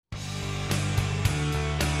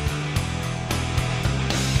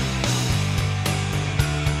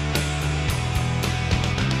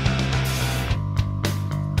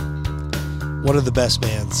One of the best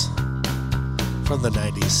bands from the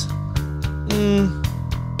 90s.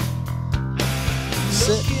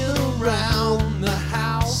 Sitting around the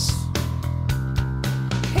house.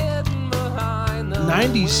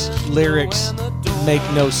 90s lyrics make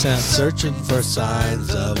no sense. Searching for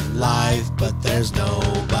signs of life, but there's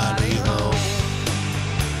nobody home.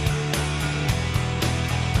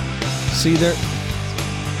 See there.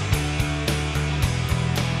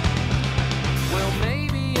 Well,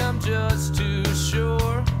 maybe I'm just too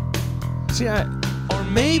sure. See, Or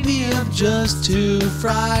maybe I'm just too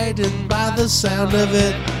frightened by the sound of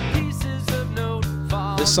it.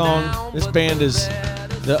 this song, this band is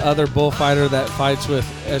the other bullfighter that fights with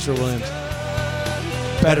Ezra Williams.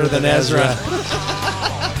 Better than Ezra.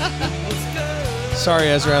 Sorry,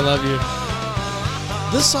 Ezra, I love you.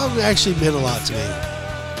 This song actually meant a lot to me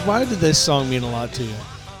Why did this song mean a lot to you?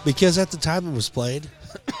 because at the time it was played,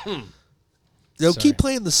 they'll keep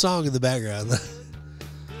playing the song in the background.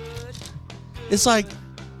 It's like,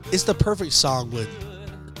 it's the perfect song when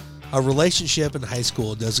a relationship in high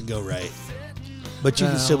school doesn't go right, but you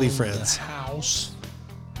can still be friends. House.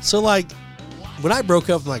 So, like, when I broke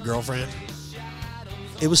up with my girlfriend,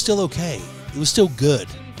 it was still okay. It was still good,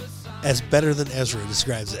 as Better Than Ezra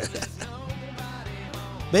describes it.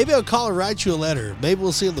 Maybe I'll call her, write you a letter. Maybe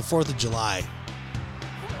we'll see on the 4th of July.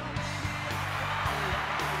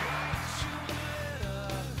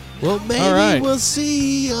 Well, maybe we'll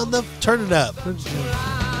see on the... Turn it up.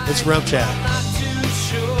 It's Rump Chat.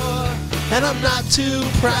 And I'm not too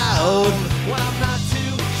proud.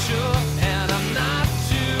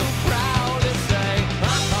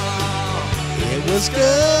 It was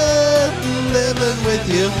good living with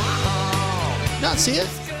you. Not see it?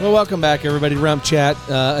 Well, welcome back, everybody. Rump Chat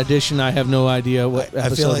edition. I have no idea what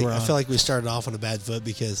episode we're on. I feel like we started off on a bad foot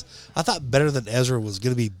because I thought Better Than Ezra was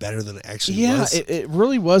going to be better than it actually was. Yeah, it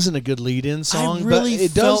really wasn't a good lead-in song, really but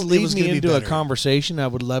it does felt it lead was me gonna be into a better. conversation I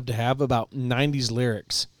would love to have about 90s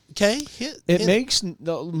lyrics. Okay. It makes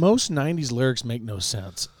most 90s lyrics make no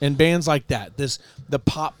sense. And bands like that, the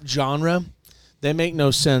pop genre, they make no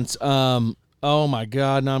sense. Oh my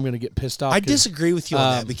God, now I'm going to get pissed off. I disagree with you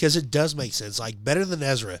on that because it does make sense. Like Better Than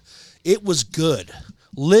Ezra, it was good.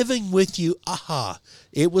 Living with you,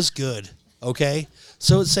 it was good. Okay?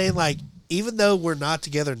 So it's saying like, even though we're not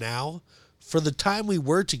together now, for the time we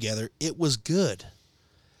were together, it was good.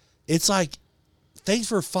 It's like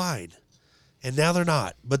things were fine. And now they're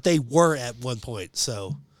not. But they were at one point.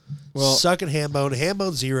 So, sucking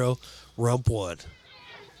Hambone 0, Rump 1.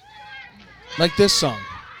 Like this song.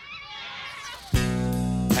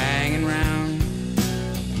 Hanging around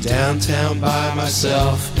Downtown by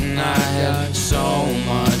myself. and I had so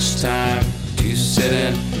much time to sit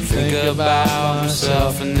and think about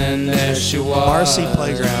myself, and then there she was. Marcy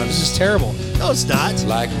Playground. This is terrible. No, it's not.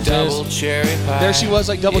 Like double cherry pie. There she was,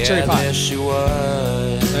 like double cherry pie. There she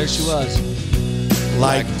was. There she was.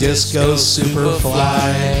 Like Disco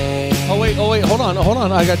Superfly. Oh wait, hold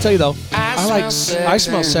on. I gotta tell you though, I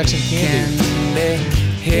smell sex and candy.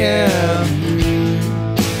 Yeah.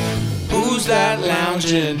 Who's that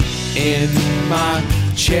lounging in my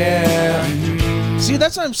chair? See,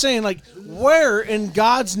 that's what I'm saying. Like, where in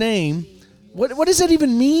God's name? What does that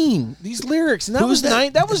even mean? These lyrics. And that was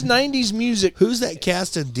that? That was 90s music. Who's that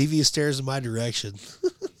cast in Devious Stairs in My Direction?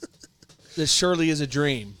 This surely is a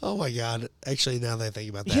dream. Oh my God! Actually, now that I think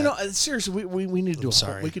about that, You know, seriously, we need to do.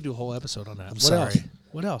 sorry. We could do a whole episode on that. I'm sorry.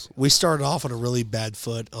 What else? We started off on a really bad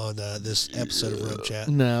foot on this episode of Rump Chat.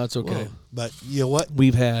 No, it's okay. Whoa. But you know what?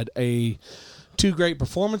 We've had two great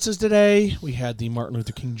performances today. We had the Martin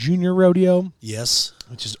Luther King Jr. rodeo, Yes.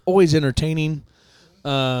 which is always entertaining.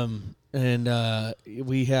 And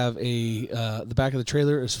we have the back of the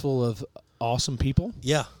trailer is full of awesome people.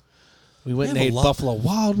 Yeah. We went and have a ate lot. Buffalo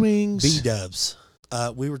Wild Wings. B-dubs.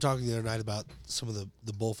 We were talking the other night about some of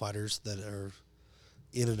the bullfighters that are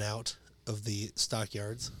in and out of the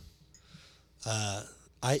stockyards.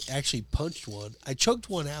 I actually punched one. I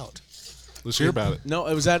choked one out. Let's hear about it. No,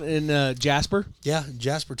 it was that in Jasper. Yeah, in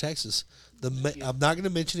Jasper, Texas. I'm not going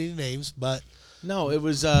to mention any names, but No, it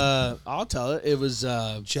was. I'll tell it. It was.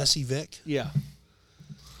 Jesse Vick. Yeah.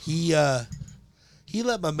 He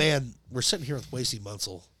let my man. We're sitting here with Wasey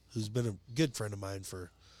Munsell, who's been a good friend of mine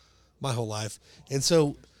for my whole life, and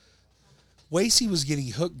so Wasey was getting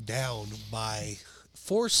hooked down by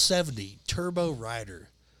 470 Turbo Rider.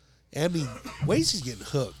 I mean, Wasey's getting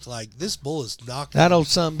hooked. Like, this bull is knocking. That old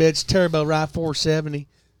son of a bitch, Turbo Ride 470.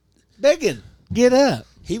 Biggin, get up.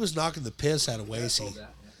 He was knocking the piss out of Wasey.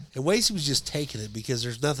 And Wasey was just taking it because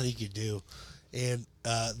there's nothing he could do. And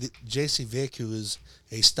JC Vick, who is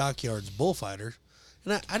a Stockyards bullfighter,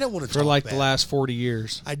 And I don't want to for talk like bad. the last 40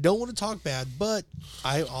 years. I don't want to talk bad, but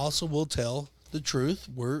I also will tell the truth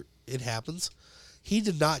where it happens. He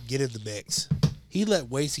did not get in the mix. He let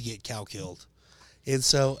Wasey get cow killed. And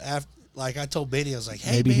so, after, like I told Benny, I was like,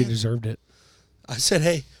 hey, Maybe he man. deserved it. I said,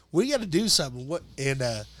 hey, we got to do something. What? And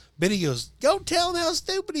Benny goes, go tell him how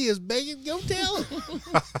stupid he is, Megan. Go tell him.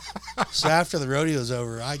 So after the rodeo's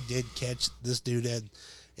over, I did catch this dude.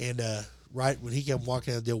 And right when he came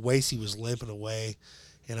walking out the deal, Wasey was limping away.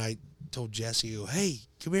 And I told Jesse, hey,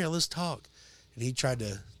 come here, let's talk. And he tried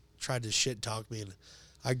to shit talk me. And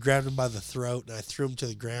I grabbed him by the throat and I threw him to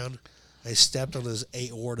the ground. I stepped on his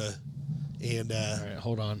aorta. And All right,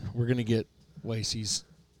 hold on. We're going to get Wasey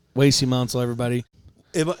Munsell, everybody.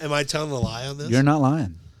 am I telling a lie on this? You're not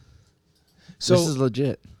lying. So This is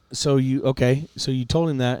legit. So you told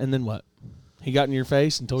him that, and then what? He got in your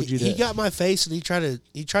face and told you that. He got my face and he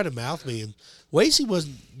tried to mouth me, and Wasey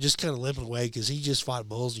wasn't just kind of limping away because he just fought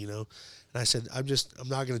bulls, you know. And I said, I'm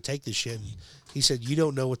not going to take this shit. And he said, you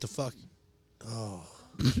don't know what the fuck.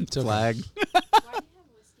 It's okay. Flag.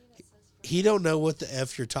 He don't know what the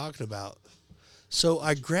F you're talking about. So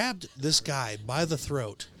I grabbed this guy by the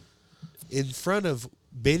throat in front of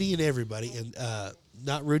Benny and everybody, and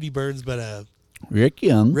not Rudy Burns, but Rick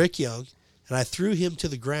Young. Rick Young, and I threw him to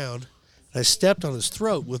the ground. And I stepped on his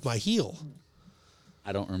throat with my heel.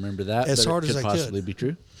 I don't remember that, As but hard it as could I could. possibly be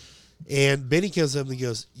true. And Benny comes up and he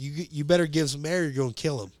goes, "You better give some air. You're going to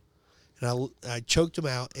kill him." And I choked him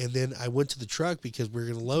out, and then I went to the truck because we were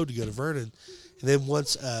going to load to go to Vernon. And then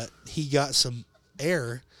once he got some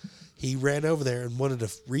air, he ran over there and wanted to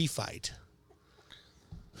refight.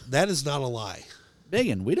 That is not a lie.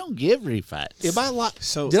 Megan, we don't give refights. Am I lying?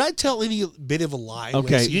 So- did I tell any bit of a lie?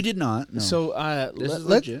 Okay. Wasey? You did not. No. So This is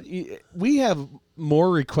legit. we have more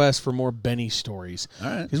requests for more Benny stories. All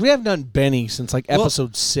right. Because we haven't done Benny since like Well,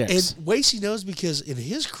 episode 6. And Wasey knows because in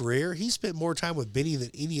his career, he spent more time with Benny than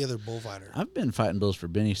any other bullfighter. I've been fighting bulls for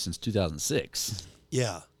Benny since 2006.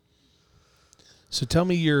 Yeah. So tell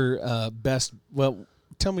me your best. Well,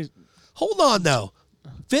 tell me. Hold on, though.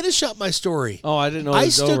 Finish up my story. Oh, I didn't know. It I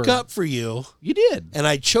was stuck over. up for you, You did. and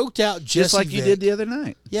I choked out Jesse Just like you Vick. did the other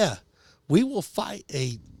night. Yeah, we will fight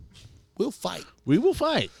We'll fight. We will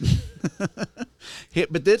fight.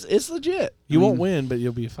 But it's legit. You I won't mean, win, but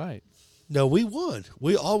you'll be a fight. No, we won.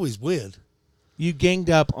 We always win. You ganged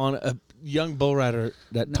up on a young bull rider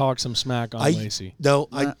that talked some smack on Lacey. No,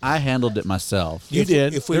 I handled it myself. You if-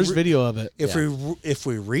 did. if we There's re- video of it. if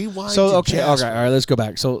we rewind. So to okay, Jasper, all right, let's go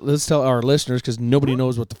back. So let's tell our listeners because nobody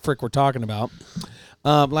knows what the frick we're talking about.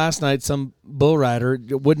 Last night, some bull rider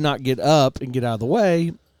would not get up and get out of the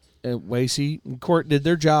way. Wasey and Court did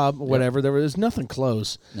their job, whatever. There was nothing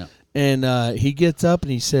close. No. And he gets up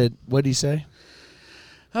and he said, "What did he say?"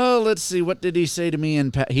 Oh, let's see. What did he say to me?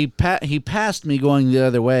 And he passed me going the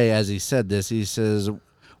other way as he said this. He says,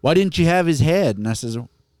 "Why didn't you have his head?" And I says,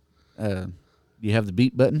 "You have the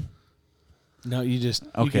beat button." No, you just you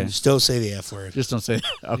Okay. can- just don't say the F word. Just don't say.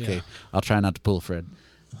 Okay, Yeah. I'll try not to pull Fred.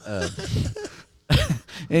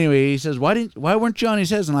 Anyway, he says, "Why weren't you on his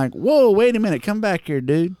head?" And I'm like, "Whoa, wait a minute, come back here,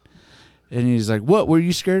 dude." And he's like, "What? Were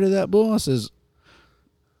you scared of that bull?" I says,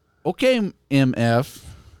 "Okay, MF."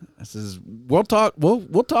 I says, "We'll talk.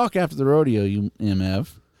 We'll talk after the rodeo, you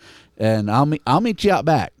MF, and I'll meet you out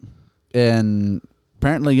back." And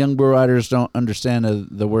apparently, young bull riders don't understand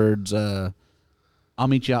the words "I'll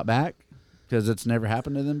meet you out back" because it's never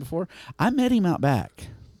happened to them before. I met him out back.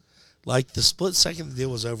 Like the split second the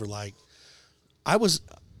deal was over. Like I was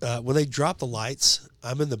when they dropped the lights.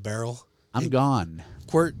 I'm in the barrel. I'm gone.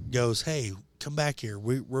 Quirt goes, "Hey, come back here.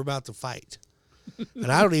 We're about to fight."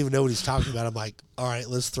 And I don't even know what he's talking about. I'm like, "All right,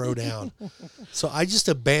 let's throw down." So I just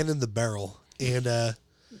abandoned the barrel and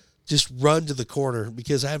just run to the corner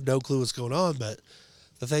because I have no clue what's going on. But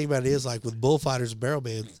the thing about it is, like with bullfighters and barrel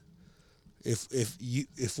men,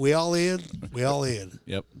 if we all in, we all in.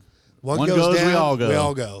 Yep. One One goes goes, down, we all go. We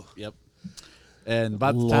all go. Yep. And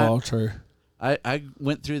by the time Walter. I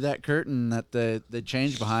went through that curtain that they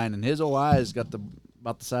changed behind, and his old eyes got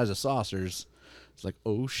about the size of saucers. It's like,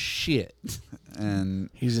 oh shit, and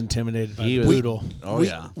He's intimidated by He the was- poodle. oh we,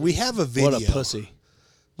 yeah, we have a video. What a pussy.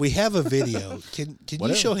 We have a video. Can you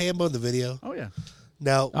Whatever. show Hambo the video? oh yeah.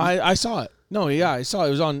 Now, I saw it. No, yeah, I saw it.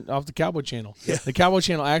 It was off the Cowboy Channel. Yeah. The Cowboy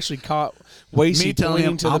Channel actually caught Wasey telling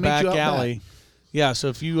pointing him, to "I'll the meet back you out alley. back." Yeah, so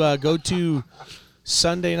if you go to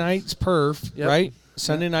Sunday night's perf, Yep. right?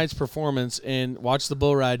 Sunday night's performance and watch the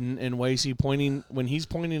bull riding and Wasey pointing when he's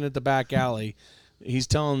pointing at the back alley, he's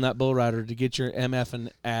telling that bull rider to get your MF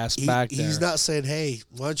and ass back there. he's not saying, "Hey,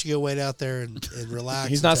 why don't you go wait out there and relax?"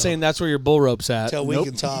 He's not saying that's where your bull rope's at. until we Nope.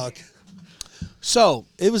 can talk. So,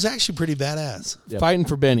 It was actually pretty badass. Yep. fighting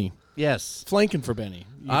for Benny. Yes. Flanking for Benny.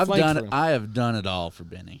 You I've flanked done for it. him. I have done it all for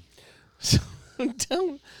Benny.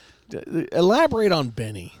 Elaborate on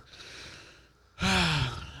Benny.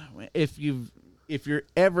 If you're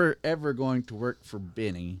ever going to work for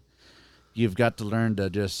Benny, you've got to learn to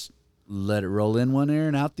just let it roll in one ear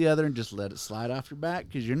and out the other, and just let it slide off your back,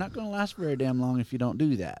 because you're not going to last very damn long if you don't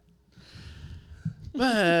do that.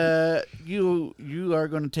 But you are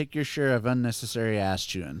going to take your share of unnecessary ass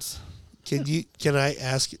chewings. Can I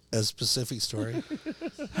ask a specific story?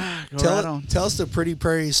 Go right on. Tell us the Pretty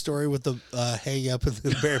Prairie story with the hang up and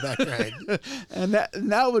the bareback ride. And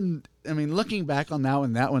that one, I mean, looking back on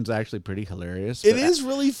that one's actually pretty hilarious. It But is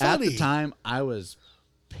really funny. At the time, I was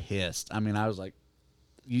pissed. I mean, I was like,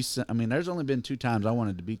 there's only been 2 times I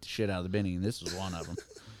wanted to beat the shit out of the Benny, and this was one of them.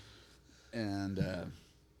 And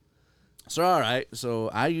so, all right. So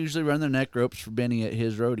I usually run the neck ropes for Benny at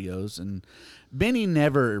his rodeos, and Benny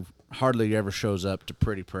hardly ever shows up to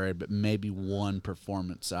Pretty Prairie, but maybe one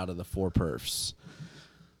performance out of the 4 perfs.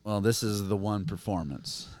 Well, this is the one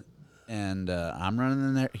performance, and I'm running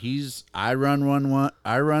in there. I run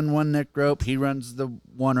one neck rope. He runs the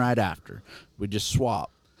one right after. We just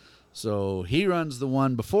swap. So he runs the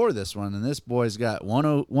one before this one, and this boy's got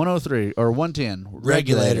 103 or 110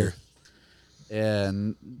 regulator.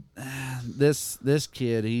 And this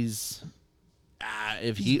kid, he's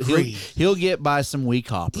he'll get by some weak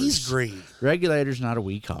hoppers. He's green. Regulator's not a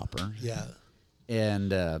weak hopper. Yeah.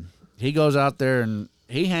 And he goes out there and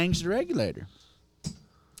he hangs the regulator.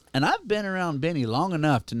 And I've been around Benny long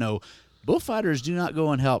enough to know bullfighters do not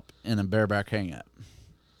go and help in a bareback hang up.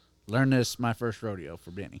 Learned this my first rodeo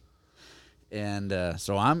for Benny. And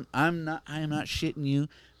so I am not shitting you.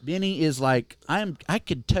 Benny is like I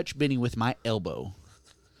could touch Benny with my elbow.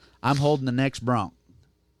 I'm holding the next bronc,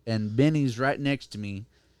 and Benny's right next to me,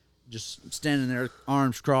 just standing there,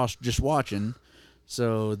 arms crossed, just watching.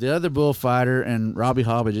 So the other bullfighter and Robbie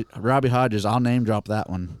Hodges, I'll name drop that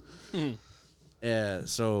one.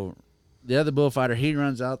 So the other bullfighter, he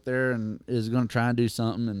runs out there and is going to try and do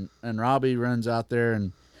something, and Robbie runs out there,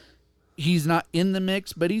 and he's not in the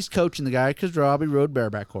mix, but he's coaching the guy because Robbie rode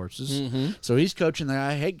bareback horses. Mm-hmm. So he's coaching the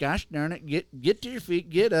guy, hey, gosh darn it, get to your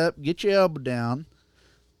feet, get up, get your elbow down.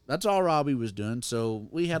 That's all Robbie was doing. So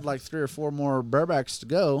we had like 3 or 4 more barebacks to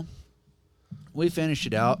go. We finished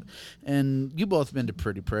it out, and you both been to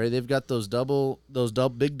Pretty Prairie. They've got those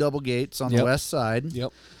big double gates on the west side.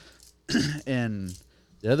 Yep. And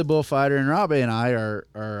the other bullfighter and Robbie and I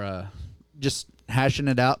are just hashing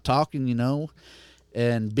it out, talking,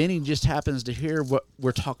 And Benny just happens to hear what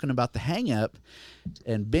we're talking about, the hang-up.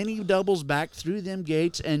 And Benny doubles back through them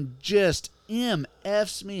gates and just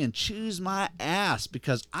MFs me and chews my ass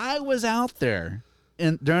because I was out there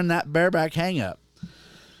during that bareback hang-up.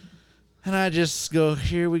 And I just go,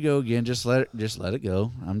 here we go again. Just let it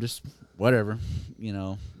go. I'm just, whatever,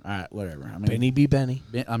 All right, whatever. I mean, Benny be Benny.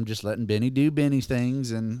 I'm just letting Benny do Benny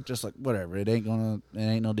things and just like, whatever. It ain't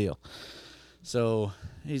no deal. So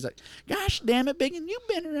he's like, gosh damn it, Biggin, you've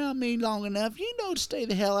been around me long enough. You know to stay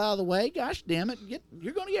the hell out of the way. Gosh damn it,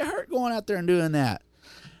 you're going to get hurt going out there and doing that.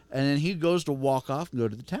 And then he goes to walk off and go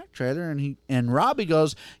to the tack trailer, and Robbie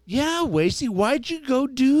goes, yeah, Wasey, why'd you go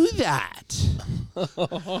do that?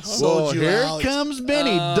 Well, here comes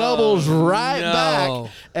Benny, doubles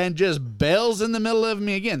back, and just bails in the middle of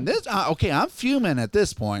me again. I'm fuming at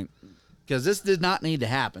this point because this did not need to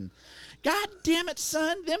happen. God damn it,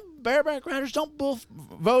 son. Them bareback riders don't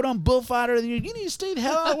vote on bullfighter. You need to stay the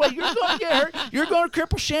hell out of the way. You're going to get hurt. You're going to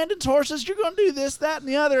cripple Shandon's horses. You're going to do this, that, and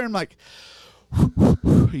the other. And I'm like,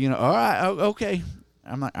 all right, okay.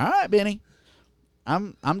 I'm like, all right, Benny.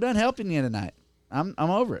 I'm done helping you tonight. I'm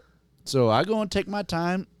over it. So I go and take my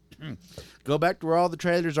time, go back to where all the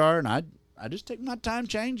trailers are, and I just take my time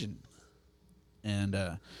changing.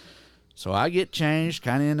 And so I get changed,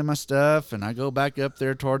 kind of into my stuff, and I go back up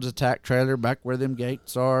there towards the tack trailer, back where them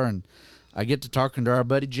gates are, and I get to talking to our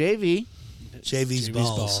buddy JV. JV's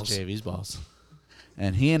balls. JV's balls.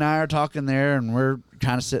 And he and I are talking there, and we're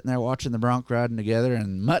kind of sitting there watching the bronc riding together,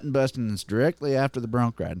 and mutton busting is directly after the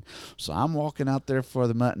bronc riding. So I'm walking out there for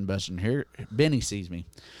the mutton busting. Here, Benny sees me.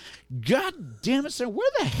 God damn it, sir, where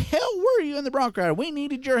the hell were you in the bronc riding? We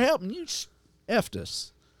needed your help, and you effed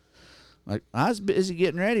us. Like, I was busy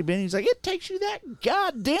getting ready. Benny's like, it takes you that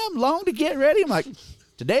goddamn long to get ready? I'm like,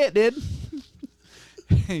 today it did.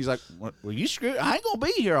 He's like, well, you screwed. I ain't going to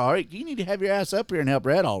be here all right. You need to have your ass up here and help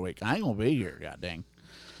Red all week. I ain't going to be here, god dang.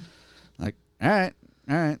 Like, all right.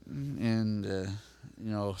 And,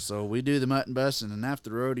 so we do the mutton busting, and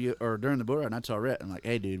after the rodeo, or during the bull ride, and I tell Rhett, I'm like,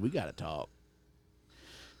 hey, dude, we got to talk.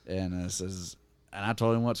 And I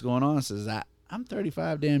told him what's going on. I says, I'm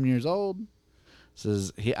 35 damn years old.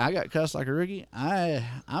 Says I got cussed like a rookie.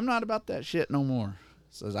 I'm not about that shit no more.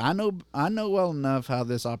 Says I know well enough how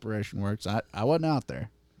this operation works. I wasn't out there.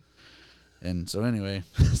 And so anyway,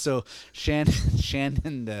 so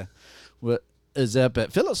Shannon is up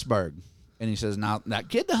at Phillipsburg, and he says, now that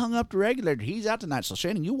kid that hung up the regulator, he's out tonight. So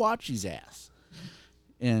Shannon, you watch his ass.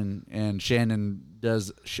 And Shannon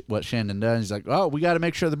does what Shannon does. He's like, oh, we got to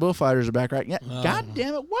make sure the bullfighters are back, right? Yeah. God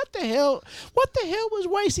damn it! What the hell was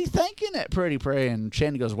Wasey thinking at Pretty Prairie? And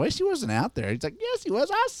Shannon goes, Wasey wasn't out there. He's like, yes, he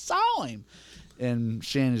was. I saw him. And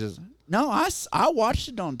Shannon says, no, I watched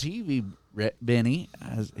it on TV, Benny.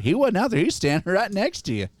 He wasn't out there. He was standing right next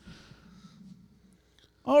to you.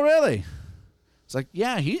 Oh, really? It's like,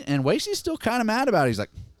 yeah. And Wasey's still kind of mad about it. He's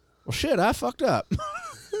like, well, shit, I fucked up.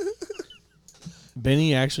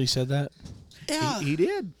 Benny actually said that? Yeah, He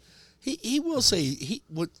did. he will say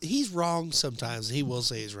he's wrong sometimes. He will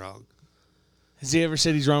say he's wrong. Has he ever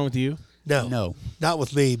said he's wrong with you? No. Not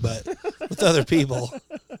with me, but with other people.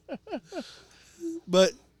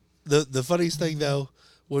 But the funniest thing though,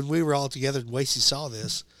 when we were all together and Wasey saw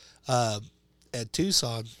this at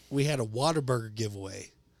Tucson, we had a Whataburger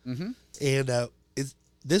giveaway, and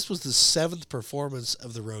this was the 7th performance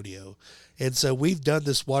of the rodeo, and so we've done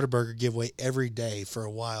this Whataburger giveaway every day for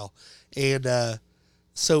a while, and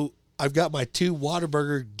so I've got my 2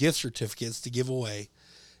 Whataburger gift certificates to give away,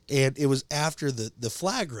 and it was after the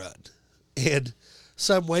flag run, and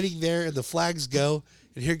so I'm waiting there, and the flags go,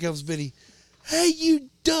 and here comes Vinny. Hey,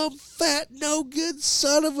 you dumb, fat, no good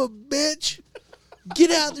son of a bitch.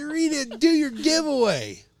 Get out the arena and do your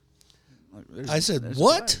giveaway. I said,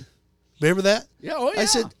 what? Remember that? Yeah, oh, yeah. I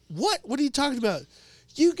said, what? What are you talking about?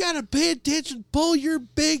 You got to pay attention. Pull your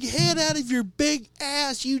big head out of your big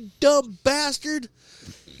ass, you dumb bastard.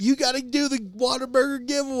 You got to do the Whataburger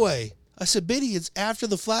giveaway. I said, Benny, it's after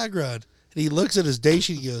the flag run. And he looks at his day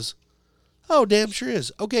sheet and he goes, oh, damn sure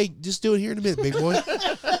is. Okay, just do it here in a minute, big boy.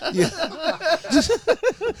 Yeah.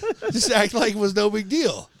 Just act like it was no big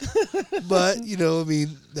deal. But, I mean,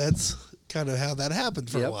 that's kind of how that happened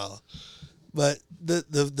for a while. But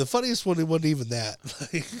the funniest one, it wasn't even that.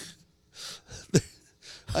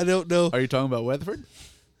 I don't know. Are you talking about Weatherford?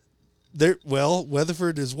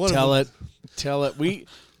 Weatherford is one of them. Tell it.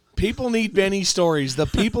 People need Benny stories. The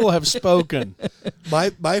people have spoken.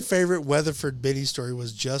 My favorite Weatherford Benny story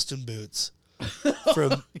was Justin Boots.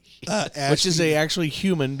 From Which is a actually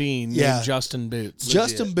human being named Justin Boots.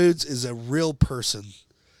 Justin Boots is a real person,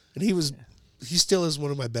 and he still is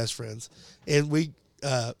one of my best friends. And we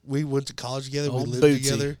went to college together. Old we lived Bootsy.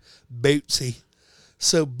 together. Bootsy.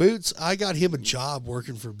 So Boots, I got him a job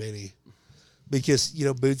working for Benny because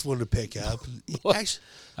Boots wanted to pick up. Actually,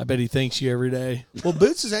 I bet he thanks you every day. well,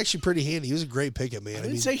 Boots is actually pretty handy. He was a great pickup man. I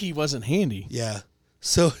didn't say he wasn't handy. Yeah.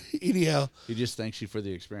 So anyhow, He just thanks you for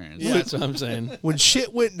the experience. Yeah, that's what I'm saying. when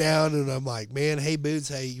shit went down, and I'm like, man, hey Boots,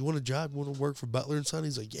 hey, you want a job? You want to work for Butler and Son?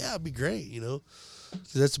 He's like, yeah, it'd be great, 'Cause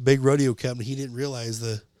that's a big rodeo company. He didn't realize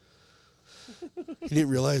the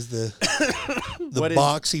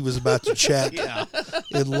box he was about to check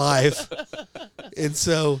in life, and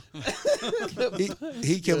so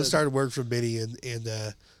he came and started working for Benny,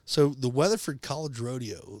 and so the Weatherford College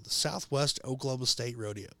Rodeo, the Southwest Oklahoma State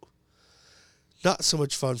Rodeo. Not so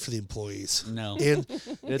much fun for the employees. No. And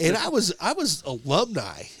I was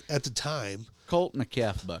alumni at the time. Colt and a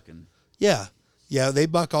calf bucking. Yeah. Yeah, they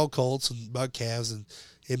buck all colts and buck calves, and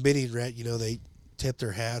Benny and Rhett, they tip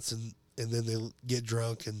their hats and then they get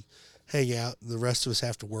drunk and hang out, and the rest of us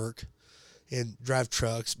have to work and drive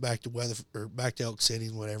trucks back to Elk City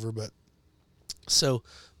and whatever. But so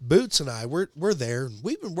Boots and I we're there, and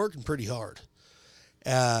we've been working pretty hard.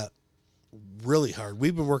 Really hard.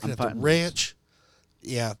 We've been working at the ranch.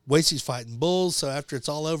 Yeah, Wasey's fighting bulls. So after it's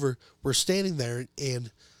all over, we're standing there,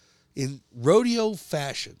 and in rodeo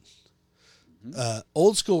fashion,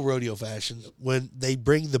 old school rodeo fashion, when they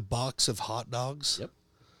bring the box of hot dogs,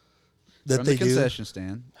 that From they the concession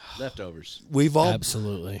stand, leftovers. we've all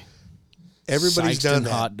Absolutely. everybody's Sykeston done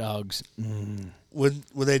that. hot dogs. When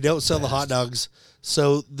they don't sell the hot dogs,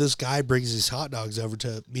 so this guy brings his hot dogs over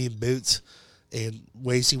to me and Boots and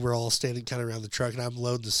Wasey. We're all standing kind of around the truck, and I'm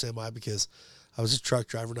loading the semi because I was a truck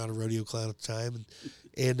driver, not a rodeo clown at the time.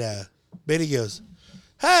 And Benny goes,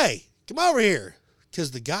 hey, come over here.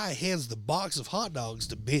 Because the guy hands the box of hot dogs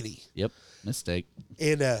to Benny. Yep, mistake.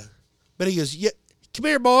 And Benny goes, yeah, come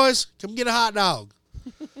here, boys. Come get a hot dog.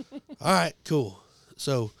 All right, cool.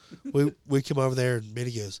 So we come over there, and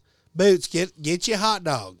Benny goes, Boots, get you a hot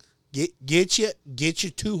dog. Get you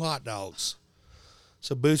 2 hot dogs.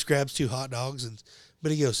 So Boots grabs 2 hot dogs, and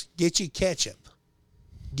Benny goes, get you ketchup.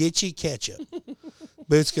 Get you ketchup.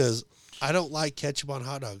 Boots goes, I don't like ketchup on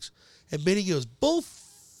hot dogs. And Benny goes, bull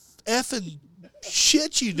effing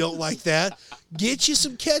shit, you don't like that. Get you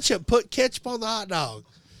some ketchup. Put ketchup on the hot dog.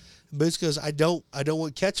 And Boots goes, I don't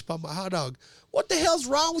want ketchup on my hot dog. What the hell's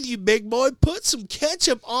wrong with you, big boy? Put some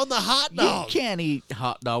ketchup on the hot dog. You can't eat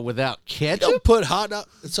hot dog without ketchup. Don't put hot dog.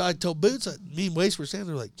 And so I told Boots, me and Wace were standing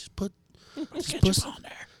there like, just put ketchup on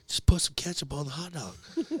there. Just put some ketchup on the hot dog.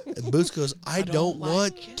 And Boots goes, I don't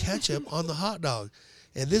want ketchup on the hot dog.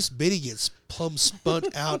 And this Benny gets plumb spun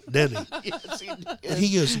out, doesn't he? Yes, he did. And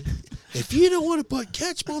he goes, if you don't want to put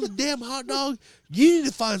ketchup on the damn hot dog, you need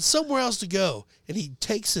to find somewhere else to go. And he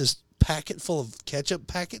takes this packet full of ketchup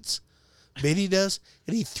packets, Benny does,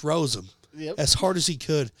 and he throws them as hard as he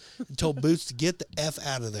could and told Boots to get the F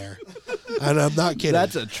out of there. And I'm not kidding.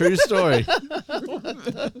 That's a true story.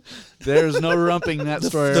 There's no rumping that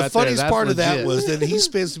story. The right funniest there. That's part of that legit. was that he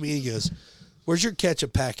spins to me and he goes, where's your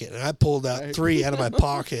ketchup packet? And I pulled out 3 out of my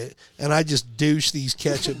pocket and I just douched these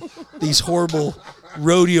ketchup, these horrible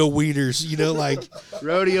rodeo wieners, like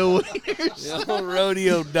rodeo wieners.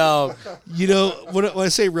 Rodeo dog. When I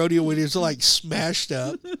say rodeo wieners, they're like smashed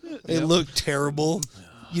up. They look terrible.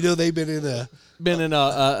 They've been in a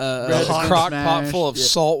crock pot full of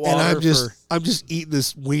salt water. And I'm just eating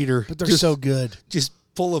this wiener. But they're so good. Just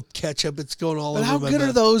full of ketchup. It's going all But over how my good mouth.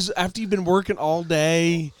 are those after you've been working all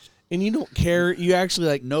day and you don't care? You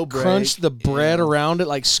actually No break. crunch the bread around it,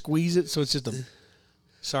 like squeeze it so it's just a.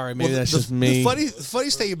 Sorry, maybe that's just me. The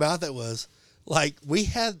funniest thing about that was, like, we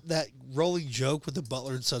had that rolling joke with the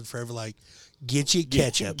Butler and Son forever, like, get you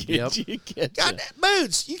ketchup. Yep. God,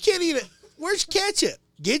 Boots, you can't eat it. Where's your ketchup?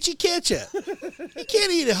 Get your ketchup. You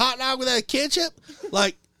can't eat a hot dog without ketchup.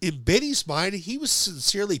 Like, in Benny's mind, he was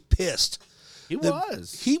sincerely pissed. He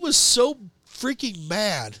was. He was so freaking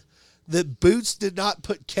mad that Boots did not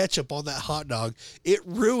put ketchup on that hot dog. It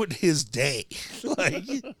ruined his day. Like,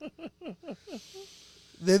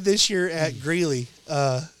 then this year at Greeley,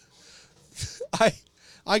 I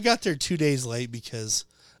got there 2 days late because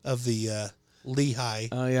of the Lehigh.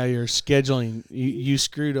 Oh yeah, you're scheduling. You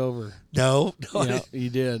screwed over. No, Yeah,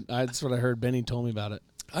 you did. That's what I heard. Benny told me about it.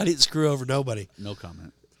 I didn't screw over nobody. No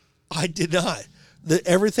comment. I did not.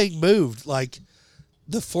 Everything moved. Like,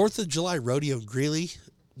 the 4th of July rodeo in Greeley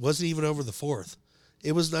wasn't even over the 4th.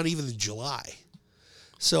 It was not even in July.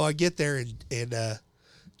 So I get there, and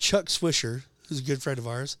Chuck Swisher, who's a good friend of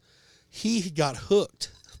ours, he got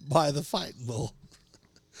hooked by the fighting bull.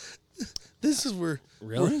 This is where...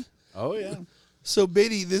 Really? Oh, yeah. So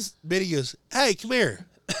Benny goes, hey, come here.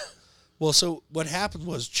 Well, so what happened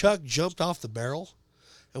was Chuck jumped off the barrel,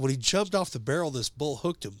 and when he jumped off the barrel, this bull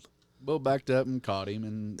hooked him. Bull backed up and caught him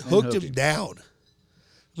and Hooked him down.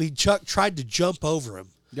 I mean, Chuck tried to jump over him.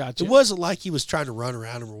 Gotcha. It wasn't like he was trying to run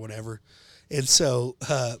around him or whatever. And so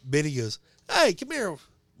Benny goes, hey, come here.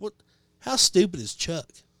 How stupid is Chuck?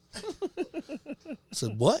 I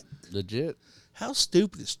said, what? Legit. How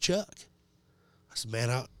stupid is Chuck? I said, man,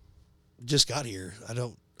 I just got here. I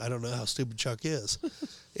don't know how stupid Chuck is.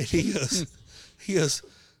 And he goes,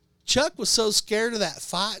 Chuck was so scared of that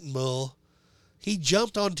fighting bull, he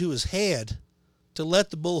jumped onto his head to let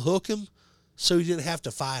the bull hook him so he didn't have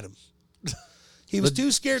to fight him. He was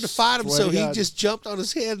too scared to fight him, Swear so to he God. just jumped on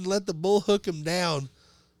his head and let the bull hook him down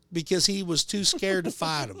because he was too scared to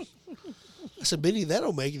fight him. I said, Benny, that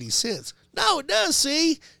don't make any sense. No, it does,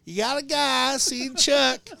 see? You got a guy, seeing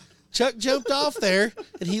Chuck. Chuck jumped off there,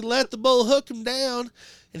 and he let the bull hook him down,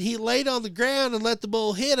 and he laid on the ground and let the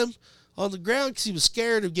bull hit him on the ground because he was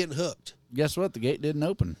scared of getting hooked. Guess what? The gate didn't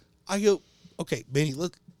open. I go, okay, Benny,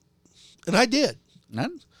 look. And I did.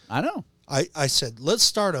 I know. I said, let's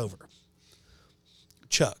start over.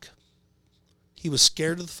 Chuck, he was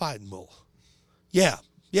scared of the fighting bull. Yeah,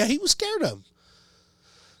 he was scared of him.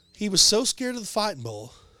 He was so scared of the fighting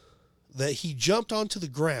bull that he jumped onto the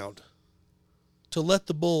ground to let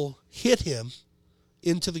the bull hit him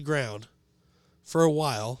into the ground for a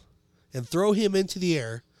while and throw him into the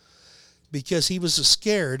air because he was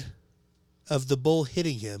scared of the bull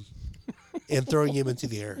hitting him and throwing him into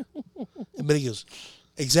the air. And then he goes,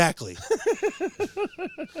 exactly.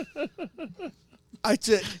 I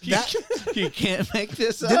said, You can't make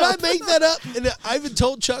this up. did I make that up? And I even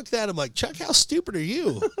told Chuck that. I'm like, Chuck, how stupid are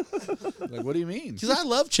you? Like, what do you mean? Because I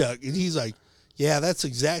love Chuck. And he's like, yeah, that's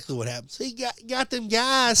exactly what happened. See, got them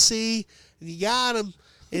guys, see, and you got him.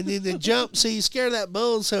 And then the jump, see, he's scared of that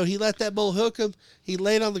bull, so he let that bull hook him. He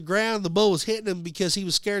laid on the ground. The bull was hitting him because he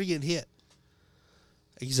was scared of getting hit.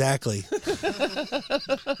 Exactly.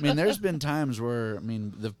 I mean, there's been times where,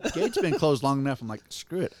 the gate's been closed long enough. I'm like,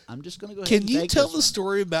 screw it. I'm just going to go ahead Can and you take tell this the one.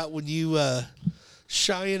 story about when you,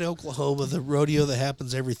 Cheyenne, Oklahoma, the rodeo that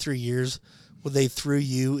happens every 3 years, when they threw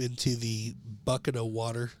you into the bucket of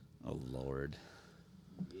water? Oh Lord.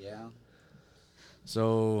 Yeah.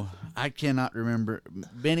 So I cannot remember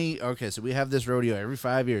Benny. Okay, so we have this rodeo every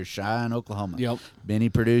 5 years, Cheyenne, Oklahoma. Yep. Benny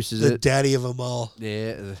produces The it. daddy of them all.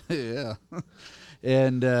 Yeah, yeah.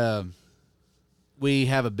 And we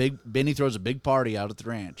have Benny throws a big party out at the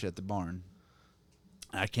ranch at the barn.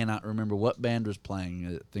 I cannot remember what band was playing.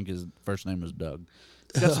 I think his first name was Doug.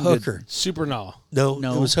 Got some good- Hooker. Super Null. No,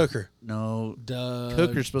 No. it was Hooker. No, Doug.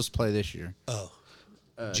 Hooker's supposed to play this year. Oh,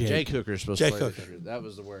 Jake Hooker's supposed Jake to play Hooker. this year. That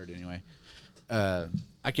was the word anyway.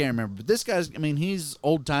 I can't remember, but this guy's. I mean, he's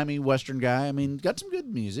old timey Western guy. I mean, got some good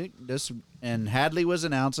music. And Hadley was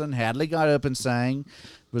announcing. Hadley got up and sang.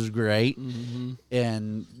 Was great. Mm-hmm.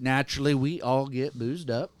 And naturally, we all get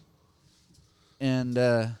boozed up. And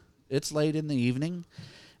it's late in the evening,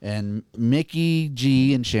 and Mickey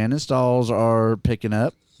G and Shannon Stalls are picking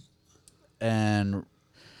up, and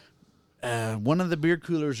one of the beer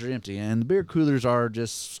coolers are empty, and the beer coolers are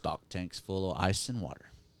just stock tanks full of ice and water.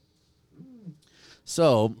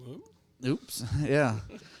 So, oops, yeah.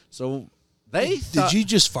 So they did you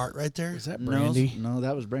just fart right there? Is that Brandy? No,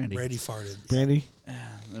 that was Brandy. Brandy farted. Brandy?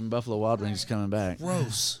 And Buffalo Wild Wings is coming back.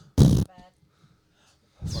 Gross.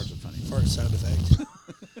 Farts are funny. Fart sound effect.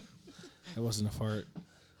 That wasn't a fart.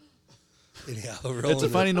 Anyhow, It's a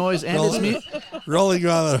funny noise, and it's rolling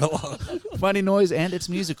right along. funny noise, and it's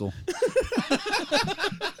musical.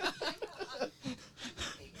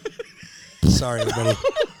 Sorry, everybody.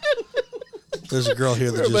 There's a girl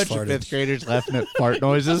here that We're a just bunch of fifth farted. graders laughing at fart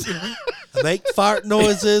noises. I make fart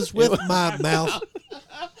noises with my mouth.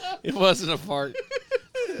 It wasn't a fart.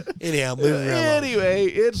 Anyhow, moving right along. Anyway,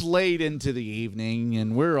 it's late into the evening,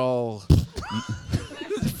 and we're all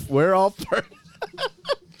we're all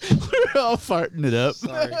farting it up.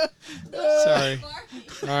 Sorry. Sorry.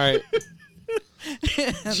 All right.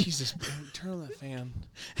 Jesus, turn on that fan.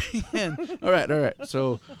 all right.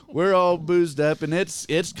 So we're all boozed up, and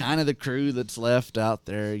it's kind of the crew that's left out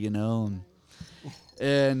there, you know,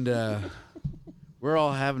 and we're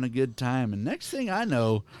all having a good time. And next thing I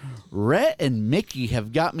know, Rhett and Mickey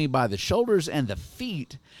have got me by the shoulders and the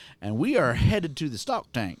feet, and we are headed to the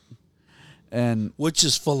stock tank, and Which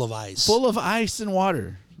is full of ice. full of ice and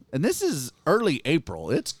water. And this is early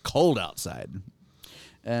April. It's cold outside,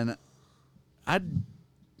 and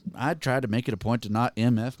I tried to make it a point to not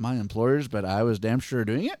MF my employers, but I was damn sure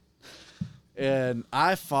doing it. And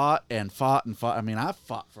I fought and fought and fought. I mean, I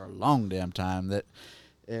fought for a long damn time.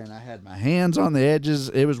 And I had my hands on the edges.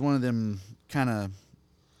 It was one of them kind of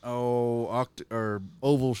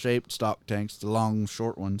oval shaped stock tanks, the long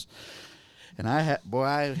short ones. And I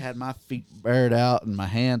had my feet bared out and my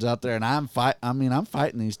hands out there, and I'm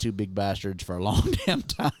fighting these two big bastards for a long damn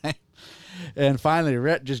time. And finally,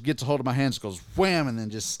 Rhett just gets a hold of my hands, goes wham, and then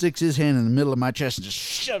just sticks his hand in the middle of my chest and just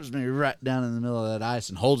shoves me right down in the middle of that ice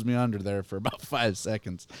and holds me under there for about 5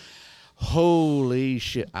 seconds. Holy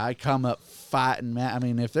shit. I come up fighting, man. I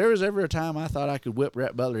mean, if there was ever a time I thought I could whip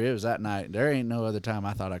Rhett Butler, it was that night. There ain't no other time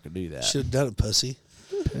I thought I could do that. Should have done it, pussy.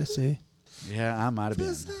 Pussy. Yeah, I might have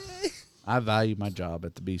been. I value my job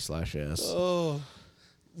at the B/S. Oh.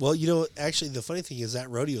 Well, you know, actually, the funny thing is that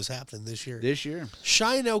rodeo's happening this year. This year,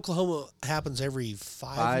 Cheyenne, Oklahoma happens every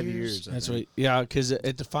 5 years. I That's think. right. Yeah, because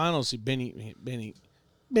at the finals, see,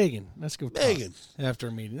 Megan, let's go talk. Megan. After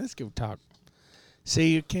a meeting, let's go talk.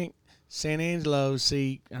 See, you can't, San Angelo,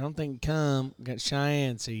 see, I don't think come. Got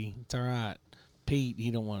Cheyenne, see, it's all right. Pete,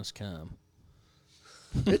 he don't want us to come.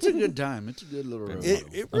 It's a good time. It's a good little rodeo. It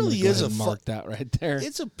I'm gonna really go is ahead a and fun. mark that right there.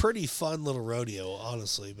 It's a pretty fun little rodeo,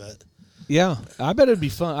 honestly. But Yeah, I bet it'd be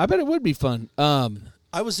fun. I bet it would be fun.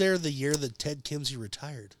 I was there the year that Ted Kimsey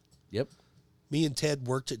retired. Yep. Me and Ted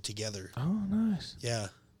worked it together. Oh, nice. Yeah.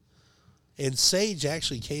 And Sage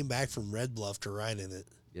actually came back from Red Bluff to ride in it.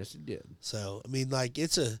 Yes, it did. So I mean, like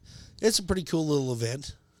it's a pretty cool little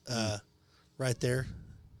event, right there.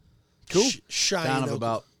 Cool. Cheyenne, Town of Oklahoma.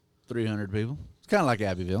 about 300 people. It's kind of like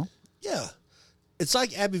Abbeville. Yeah, it's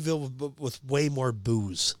like Abbeville with way more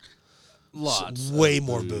booze. Lots. Way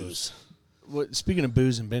more booze. What, speaking of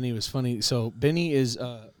booze, and Benny was funny. So Benny is.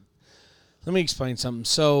 Let me explain something.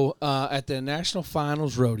 So at the National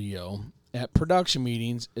Finals Rodeo, at production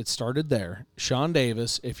meetings, it started there. Sean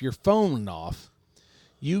Davis, if your phone went off,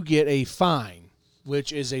 you get a fine,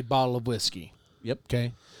 which is a bottle of whiskey. Yep.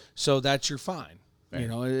 Okay, so that's your fine. Right. You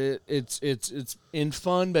know, it's in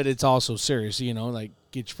fun, but it's also serious. You know, like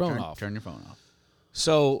get your phone off. Turn your phone off.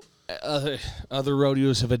 So other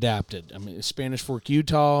rodeos have adapted. I mean, Spanish Fork,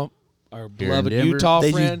 Utah, our beloved Denver, Utah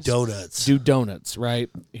They friends do donuts. do donuts, right?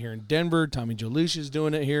 Here in Denver, Tommy Joe Lucia's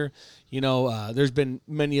doing it here. You know, there's been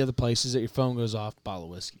many other places that your phone goes off, bottle of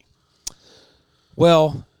whiskey.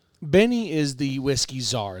 Well, Benny is the whiskey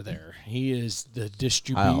czar there. He is the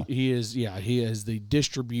Wow. He is the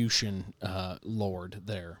distribution lord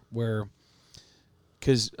there. Where,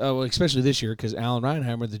 because especially this year, because Alan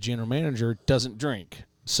Reinheimer, the general manager, doesn't drink,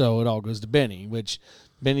 so it all goes to Benny. Which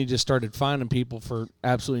Benny just started finding people for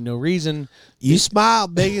absolutely no reason. You smile,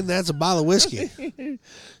 Biggin. That's a bottle of whiskey.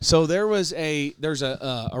 So there's a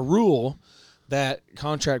rule that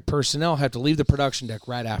contract personnel have to leave the production deck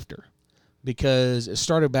right after, because it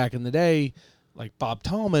started back in the day, like Bob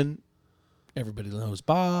Tallman. Everybody knows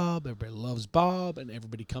Bob, everybody loves Bob, and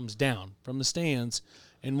everybody comes down from the stands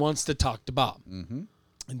and wants to talk to Bob. Mm-hmm.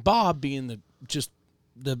 And Bob, being the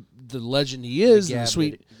legend he is, and the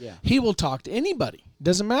sweet, he will talk to anybody.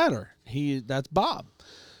 Doesn't matter. That's Bob.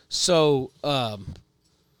 So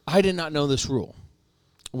I did not know this rule.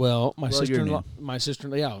 Well, my sister-in-law,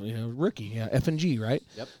 rookie, F&G, right?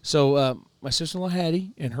 Yep. So my sister-in-law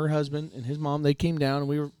Hattie and her husband and his mom, they came down,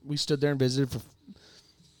 and we stood there and visited for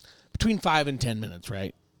between 5 and 10 minutes,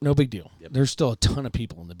 right? No big deal. Yep. There's still a ton of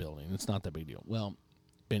people in the building. It's not that big deal. Well,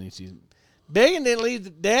 Benny sees Biggin didn't leave the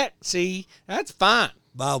deck. See, that's fine.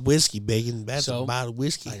 Bottle of whiskey, Biggin. That's a bottle of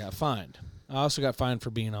whiskey. I got fined. I also got fined for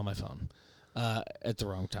being on my phone at the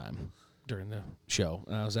wrong time during the show.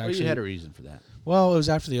 And I was actually you had a reason for that. Well, it was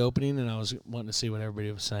after the opening, and I was wanting to see what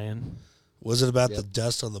everybody was saying. Was it about the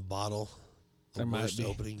dust on the bottle? The There might worst be.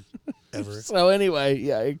 opening ever. So anyway,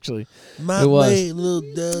 yeah, actually, My it was. made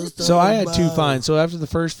little dust So on I the had two bottle. fines. So after the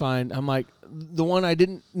first fine, I'm like, the one I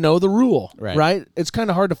didn't know the rule, Right. It's kind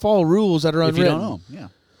of hard to follow rules that are If unwritten. you don't know, yeah.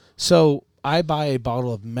 So I buy a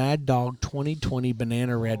bottle of Mad Dog 2020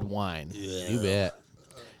 Banana Red wine, You bet.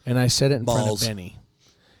 and I set it in front of Balls. Benny.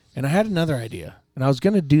 And I had another idea, and I was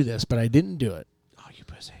going to do this, but I didn't do it. Oh, you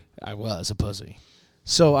pussy. I was a pussy.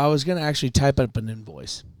 So I was going to actually type up an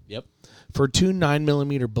invoice Yep. for 2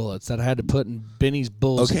 9mm bullets that I had to put in Benny's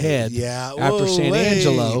bull's Okay, head yeah. after Whoa, San wait.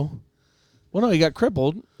 Angelo. Well, no, he got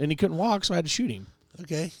crippled, and he couldn't walk, so I had to shoot him.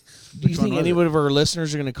 Okay, Do you one think was any it? of our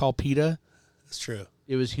listeners are going to call PETA? that's true.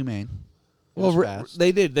 It was humane. Well, was fast.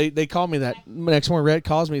 they did. They called me that next morning. Red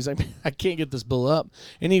calls me. He's like, I can't get this bull up.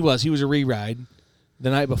 And he was a re-ride the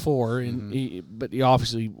night before, and but he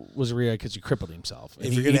obviously was a re-ride because he crippled himself. And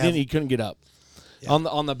If he, you're gonna he couldn't get up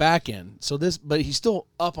on the back end. So but he's still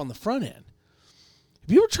up on the front end. Have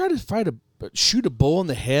you ever tried to shoot a bull in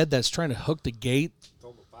the head that's trying to hook the gate?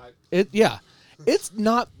 It's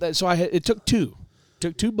not that. So it took two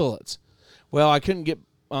bullets. Well, I couldn't get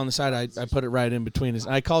on the side. I put it right in between his.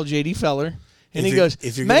 I called JD Feller, and he goes,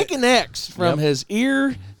 make an X from his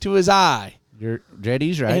ear to his eye.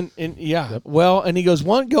 JD's right. And well, and he goes,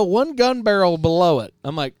 one gun barrel below it.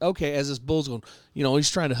 I'm like, okay, as this bull's going, he's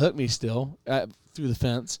trying to hook me still through the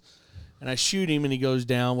fence. And I shoot him, and he goes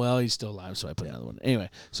down. Well, he's still alive, so I put another one. Anyway,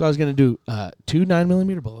 so I was going to do 2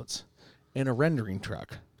 9mm bullets in a rendering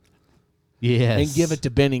truck. Yes. And give it to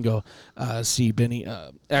Benny and go, see, Benny,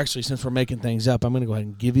 actually, since we're making things up, I'm going to go ahead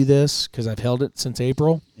and give you this because I've held it since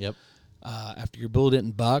April. Yep. After your bull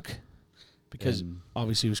didn't buck, because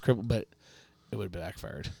obviously he was crippled, but it would have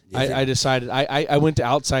backfired. I decided, I went to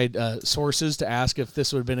outside sources to ask if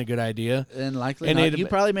this would have been a good idea. And likely And not. it- You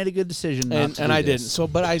probably made a good decision not to And do I this.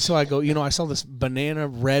 didn't. So I go, I saw this banana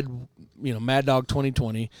red, Mad Dog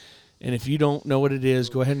 2020. And if you don't know what it is,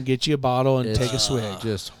 go ahead and get you a bottle and take a swig.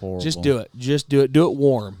 Just horrible. Just do it. Just do it. Do it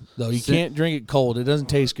warm, though. You can't drink it cold. It doesn't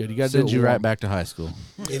taste good. You got to do Send it you warm. right back to high school.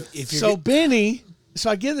 If you're So Benny, so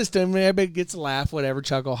I give this to him, and everybody gets a laugh, whatever,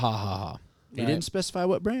 chuckle, ha ha ha. He didn't specify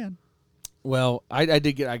what brand. Well, I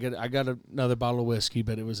got another bottle of whiskey,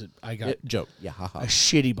 but I got Joke. Yeah. Ha, a ha.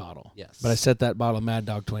 shitty bottle. Yes. But I set that bottle of Mad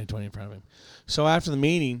Dog 2020 in front of him. So after the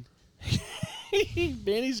meeting,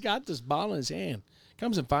 Benny's got this bottle in his hand.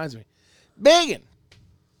 Comes and finds me. Biggin,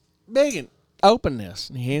 open this.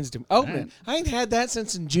 And he hands it to me. Open it. I ain't had that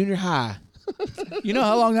since in junior high. You know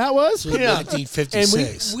how long that was? Yeah.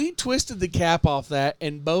 1956. And we twisted the cap off that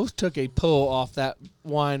and both took a pull off that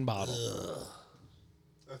wine bottle.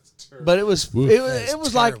 But it was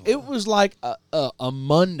like a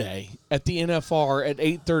Monday at the NFR at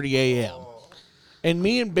 8:30 a.m. And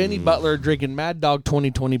me and Benny Butler are drinking Mad Dog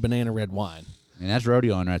 2020 banana red wine. And that's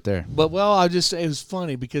rodeo on right there. But I'll just say it was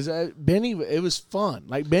funny because Benny, it was fun.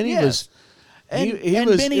 Like Benny Yes. was, And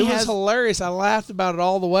Benny it was has- hilarious. I laughed about it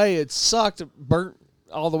all the way. It sucked, it burnt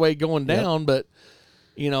all the way going down, but.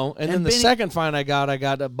 And then the Benny- second fine I got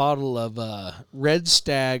a bottle of Red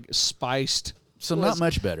Stag spiced. So not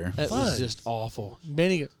much better. It was just awful.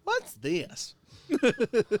 Benny goes, what's this? I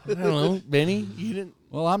don't know, Benny. You didn't.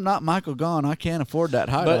 Well, I'm not Michael Gaughan. I can't afford that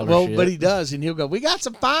high dollar shit. But he does, and he'll go, we got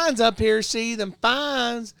some fines up here. See them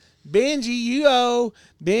fines. Benji, you owe.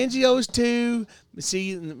 Benji owes 2.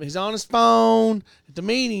 See, he's on his phone at the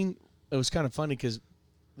meeting. It was kind of funny because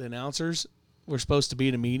the announcers were supposed to be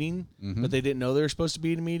at a meeting, but they didn't know they were supposed to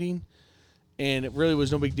be at a meeting. And it really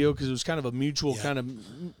was no big deal because it was kind of a mutual kind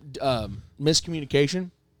of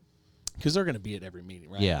miscommunication because they're going to be at every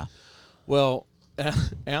meeting, right? Yeah. Well,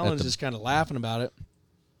 Alan's just kind of laughing about it.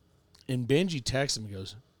 And Benji texts him and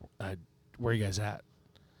goes, where are you guys at?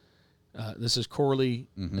 This is Corley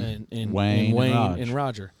and Wayne and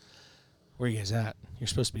Roger. Where are you guys at? You're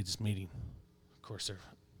supposed to be at this meeting. Of course, they're.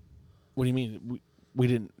 What do you mean? We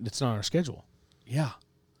didn't. It's not on our schedule. Yeah.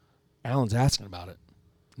 Alan's asking about it.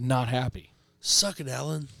 Not happy. Suck it,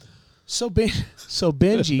 Alan. So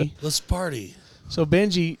Benji. Let's party. So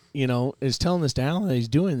Benji, is telling this to Alan that he's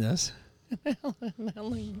doing this.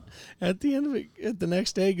 Alan, at the end of it, at the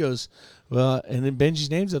next day, goes, well, and then Benji's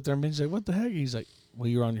name's up there, and Benji's like, what the heck? He's like, well,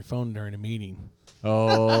 you were on your phone during a meeting.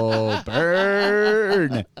 Oh,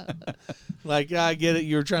 burn. Like, I get it.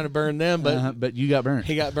 You were trying to burn them, but you got burnt.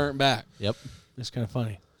 he got burnt back. Yep. It's kind of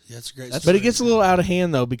funny. Yeah, that's a great. But it gets a little out of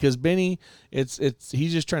hand, though, because Benny, he's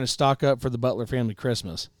just trying to stock up for the Butler family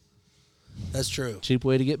Christmas. That's true. Cheap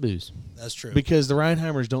way to get booze. That's true. Because the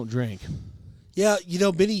Reinheimers don't drink. Yeah,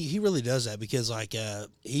 Benny, he really does that because, like,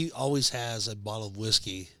 he always has a bottle of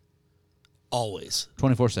whiskey, always,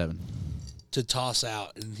 24/7. to toss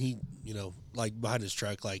out. And he, like, behind his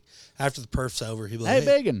truck, like, after the perf's over, he'll be Hey, like,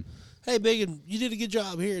 Biggin. Hey, Biggin, you did a good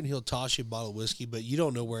job here. And he'll toss you a bottle of whiskey, but you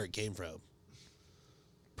don't know where it came from.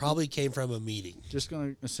 Probably came from a meeting. Just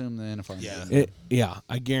going to assume the NFR. Yeah. Yeah,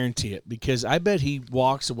 I guarantee it. Because I bet he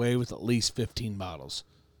walks away with at least 15 bottles.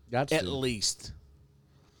 At least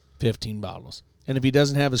 15 bottles. And if he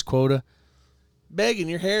doesn't have his quota, Biggin,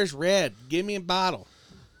 your hair's red. Give me a bottle.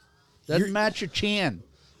 Doesn't match your chin.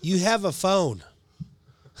 You have a phone.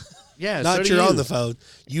 Yeah, Not so you're do on the phone.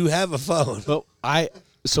 You have a phone. But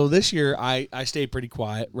so this year I stayed pretty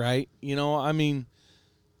quiet, right? I mean,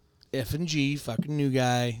 F and G, fucking new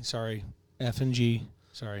guy. Sorry. F and G.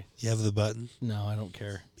 Sorry. You have the button. No, I don't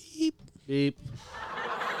care. Beep. Beep.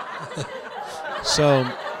 So,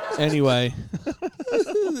 anyway,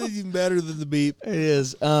 Even better than the beep. it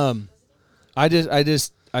is. I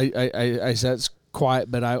said quiet,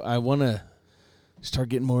 but I want to start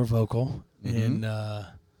getting more vocal, and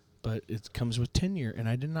but it comes with tenure, and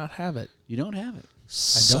I did not have it. You don't have it.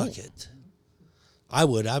 Suck it. I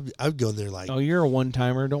would. I'd go in there like. Oh, you're a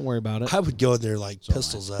one-timer. Don't worry about it. I would go in there like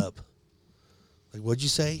pistols up. Like, what'd you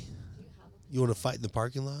say? You want to fight in the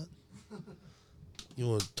parking lot? You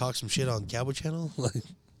want to talk some shit on Cowboy Channel? Like,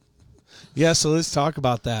 Yeah, so let's talk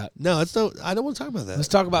about that. no, it's no. I don't want to talk about that. Let's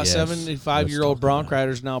talk about Yes, 75-year-old let's talk bronc about it.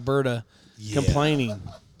 riders in Alberta Yeah. complaining.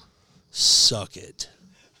 Suck it.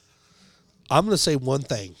 I'm going to say one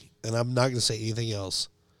thing, and I'm not going to say anything else.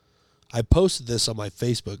 I posted this on my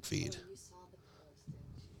Facebook feed.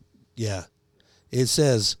 Yeah. It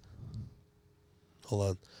says, hold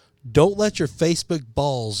on. Don't let your Facebook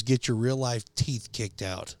balls get your real life teeth kicked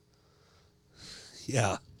out.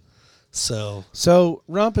 Yeah. So,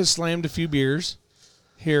 Rump has slammed a few beers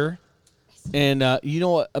here. And you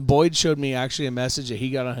know what? Boyd showed me actually a message that he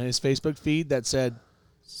got on his Facebook feed that said,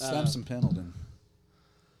 Samson Pendleton.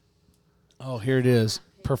 oh, here it is.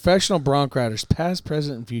 Professional bronc riders, past,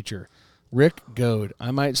 present, and future. Rick Goad.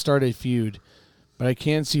 I might start a feud, but I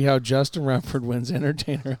can't see how Justin Rumford wins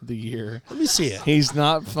Entertainer of the Year. let me see it. He's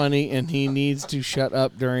not funny, and he needs to shut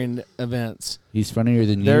up during events. He's funnier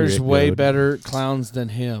than you. There's Rick way Goad. better clowns than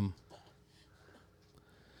him.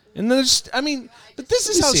 And there's, but this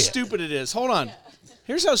is Let me how see it. stupid it is. Hold on.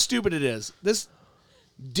 Here's how stupid it is. This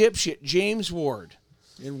dipshit, James Ward,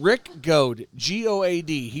 and Rick Goad,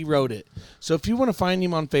 G-O-A-D, he wrote it. So if you want to find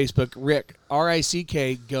him on Facebook, Rick,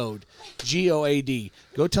 R-I-C-K, Goad, G-O-A-D,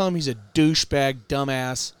 go tell him he's a douchebag,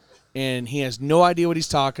 dumbass, and he has no idea what he's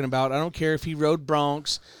talking about. I don't care if he rode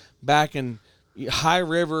broncs back in High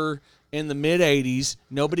River in the mid-'80s.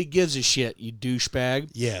 Nobody gives a shit, you douchebag.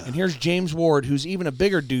 Yeah. And here's James Ward, who's even a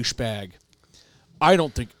bigger douchebag. I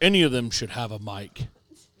don't think any of them should have a mic.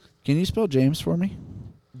 Can you spell James for me?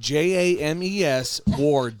 James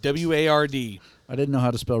Ward, W-A-R-D. I didn't know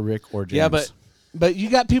how to spell Rick or James. Yeah, but you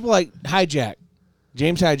got people like Hijack,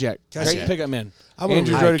 James Hijack, Can I great see it? pickup man. I'm gonna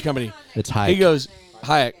Andrews Hike. Road Company. it's high. He goes,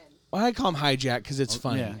 Hayek. Well, I call him Hijack because it's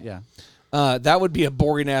funny. Yeah. That would be a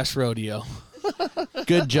boring ass rodeo.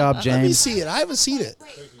 Good job, Let me James. see it. I haven't seen it.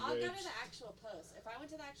 Wait, I'll go to the actual post. If I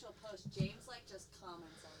went to the actual post, James just comments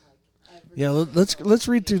on every. Yeah, let's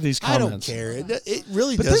read through these I comments. don't care. It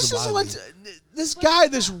really But doesn't this is bother me. This guy,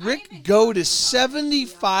 this Rick Goad, is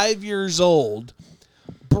 75 years old,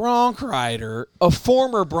 bronc rider, a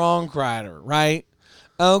former bronc rider, right?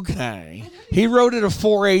 Okay. He rode at a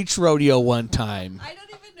 4-H rodeo one time. I don't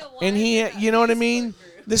even know why. And he, I'm in you know what I that mean? Facebook group.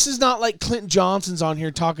 This is not like Clinton Johnson's on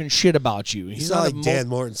here talking shit about you. He's not a like mul- Dan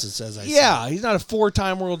Mortensen says. Yeah, he's not a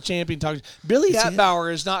 4-time world champion. Talking. Billy Is he?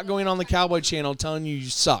 Atbauer is not going on the Cowboy Channel telling you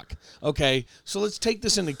suck. Okay, so let's take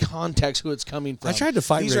this into context. Who it's coming from? I tried to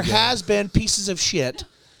fight These are Rick Goad. has-been pieces of shit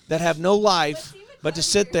that have no life but to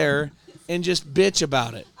sit there and just bitch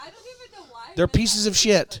about it. I don't even know why. They're I'm in pieces that of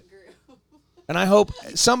shit. Facebook group. And I hope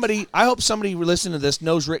somebody listening to this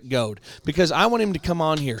knows Rick Goad because I want him to come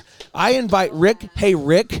on here. I invite Rick. Hey,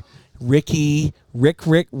 Ricky,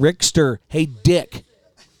 Rickster. Hey, Dick.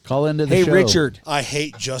 Call into the Hey, show. Richard. I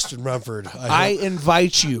hate Justin Rumford. I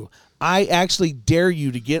invite you. I actually dare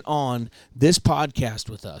you to get on this podcast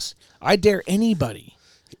with us. I dare anybody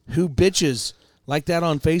who bitches like that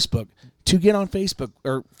on Facebook to get on Facebook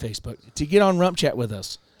to get on Rump Chat with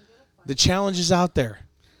us. The challenge is out there,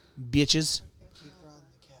 bitches.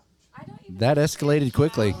 I don't even That escalated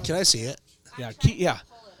quickly. Can I see it? Yeah,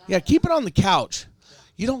 keep it on the couch.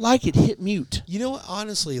 You don't like it, hit mute. You know what?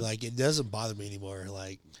 Honestly, like it doesn't bother me anymore.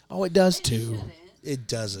 Like Oh, it does too. it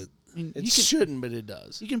doesn't. I mean, It shouldn't, but it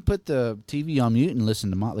does. you can put the TV on mute and listen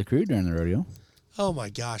to Motley Crue during the rodeo. Oh my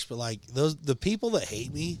gosh! But like the people that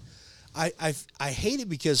hate me, I hate it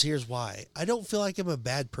because here's why. I don't feel like I'm a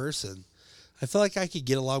bad person. I feel like I could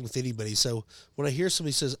get along with anybody. So when I hear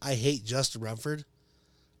somebody says I hate Justin Rumford,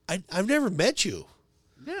 I've never met you.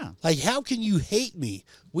 Yeah. Like how can you hate me?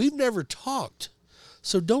 We've never talked.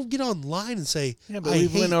 So don't get online and say Yeah, but I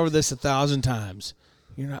we've hate. went over this 1,000 times.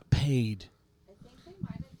 You're not paid. I think they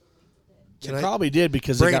might have deleted it. Can They I- probably did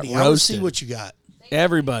because Brady, they I got want to see roasted. what you got.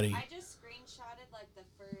 Everybody. I just screenshotted like the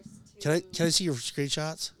first two. Can I see your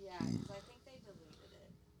screenshots? Yeah, 'cause I think they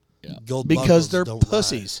deleted it. Gold Because buckles they're don't lie.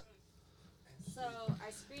 pussies. So I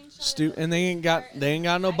screenshotted. And they ain't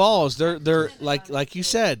got no balls. They're like you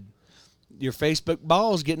said, your Facebook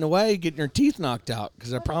balls getting away, getting your teeth knocked out.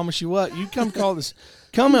 Because I promise you what, you come call this,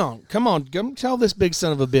 come tell this big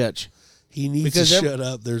son of a bitch. He needs Because to ev- shut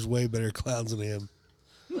up. There's way better clowns than him.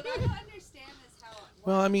 What I don't understand is how.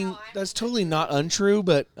 Well, I mean no, I'm that's totally not untrue,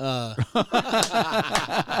 but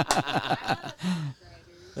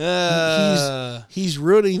He's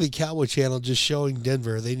ruining the Cowboy Channel just showing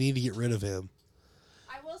Denver. They need to get rid of him.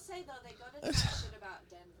 I will say though, they go to talk shit about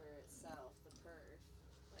Denver itself, the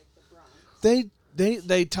perf, like the Bronx.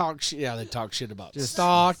 they talk shit. Yeah, they talk shit about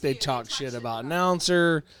stock. They talk shit about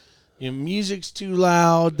announcer. Your music's too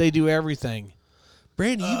loud. They do everything.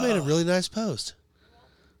 Brandy, you made a really nice post.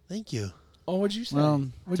 Thank you. Oh, what'd you say? Well,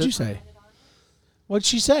 What'd you say? What'd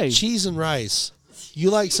she say? Cheese and rice. You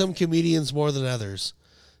like some comedians more than others.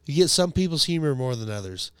 You get some people's humor more than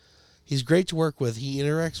others. He's great to work with. He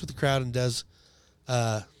interacts with the crowd and does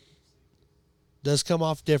come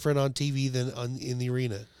off different on TV than in the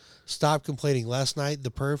arena. Stop complaining. Last night,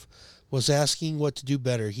 the perf was asking what to do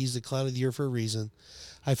better. He's the clown of the year for a reason.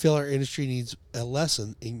 I feel our industry needs a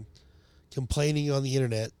lesson in complaining on the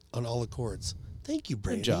internet on all accords. Thank you,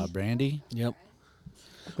 Brandy. Good job, Brandy. Yep.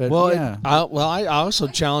 But Well, yeah. I also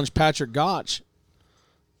challenged Patrick Gotch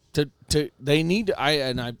to they need to,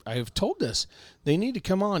 I have told this, they need to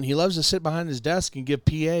come on. He loves to sit behind his desk and give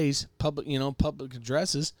PAs public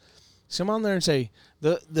addresses. Come on there and say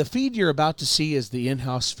the feed you're about to see is the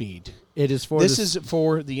in-house feed. It is for This is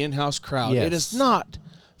for the in-house crowd. Yes. It is not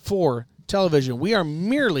for television. We are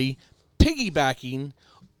merely piggybacking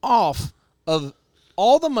off of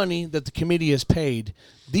all the money that the committee has paid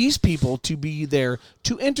these people to be there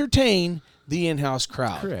to entertain the in-house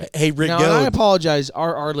crowd. Correct. Hey, Rick Now, and I Goad, apologize.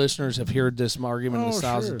 Our listeners have heard this argument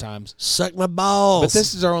 1,000 times. suck my balls. But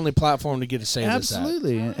this is our only platform to get to say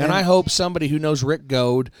Absolutely. this at. And I hope somebody who knows Rick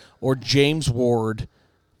Goad or James Ward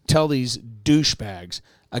tell these douchebags.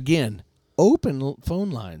 Again, open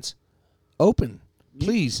phone lines. Open.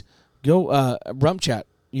 Please go Rump Chat.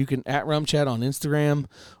 You can at Rump Chat on Instagram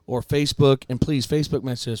or Facebook. And please, Facebook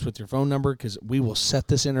message us with your phone number because we will set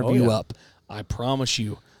this interview yeah. up. I promise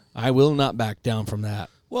you. I will not back down from that.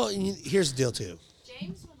 Well, here's the deal, too.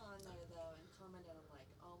 James went on there though and commented on like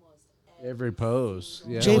almost every pose.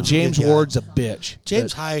 Yeah. James good guy. Ward's a bitch.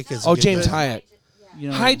 James Hayek is. Oh, a good James guy. Hayek. You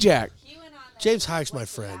know, Hijack. He went on there. James Hayek's my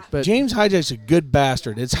friend. But James Hijack's a good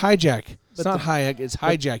bastard. It's Hijack. It's not Hayek. It's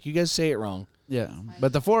Hijack. You guys say it wrong. yeah,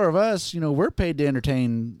 but the four of us, we're paid to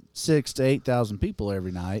entertain 6,000 to 8,000 people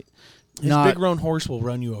every night. His Not big roan horse will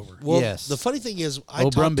run you over. Well, Yes. the funny thing is, I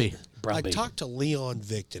Brumby. talked to Leon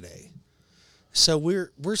Vick today. So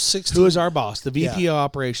we're 16. Who is our boss? The VP of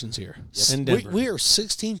operations here in we, Denver. we are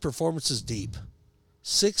 16 performances deep.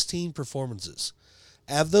 16 performances.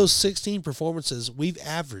 Out of those 16 performances, we've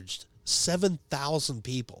averaged 7,000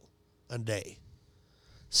 people a day.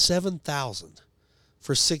 7,000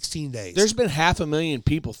 for 16 days. There's been 500,000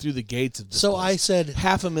 people through the gates of this So place. I said,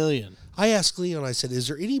 500,000. I asked Leon, I said, is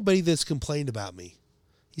there anybody that's complained about me?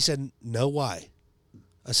 He said, no, why?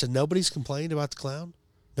 I said, nobody's complained about the clown?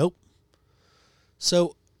 Nope.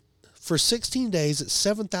 So for 16 days, it's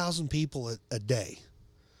 7,000 people a day.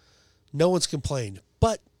 No one's complained.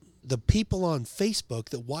 But the people on Facebook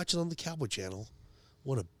that watch it on the Cowboy Channel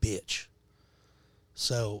want a bitch.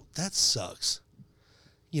 So that sucks.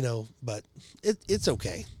 You know, but it's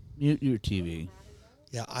okay. Mute your TV.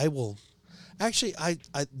 Yeah, I will. Actually, I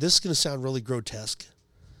this is going to sound really grotesque,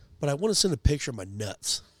 but I want to send a picture of my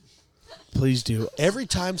nuts. Please do. Every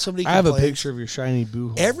time somebody I have a complains- picture of your shiny boo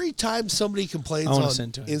hole. Every time somebody complains I wanna on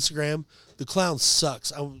send to him. Instagram, the clown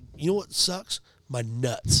sucks. You know what sucks? My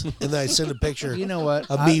nuts. And then I send a picture You know what?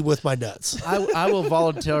 of me with my nuts. I will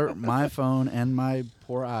volunteer my phone and my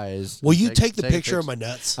poor eyes. Will you take the a picture of my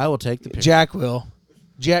nuts? I will take the picture. Jack will.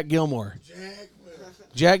 Jack Gilmore.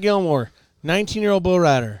 Jack Gilmore, 19-year-old bull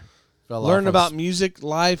rider. Fell Learn off. about music,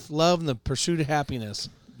 life, love, and the pursuit of happiness.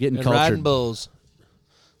 Getting and cultured. riding bulls.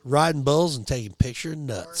 Riding bulls and taking picture of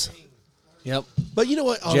nuts. Yep. But you know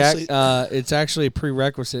what? Honestly, Jack, it's actually a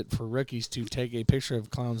prerequisite for rookies to take a picture of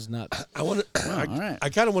clown's nuts. I want to. all right. I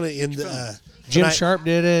kind of want to end. Jim tonight- Sharp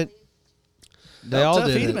did it. They all Tough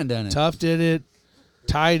did Edelman it. done it. Tough did it.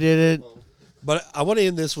 Ty did it. But I want to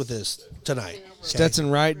end this with this tonight. okay? Stetson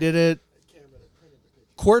Wright did it.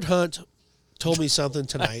 Court Hunt told me something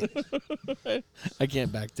tonight. I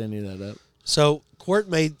can't back any of that up. So Court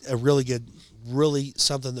made a really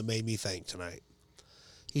something that made me think tonight.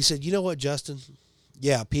 He said, you know what, Justin?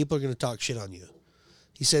 Yeah, people are going to talk shit on you.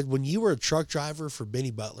 He said, when you were a truck driver for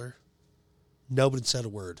Benny Butler, nobody said a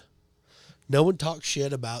word. No one talked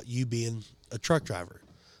shit about you being a truck driver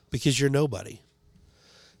because you're nobody.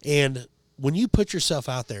 And when you put yourself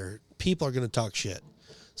out there, people are going to talk shit.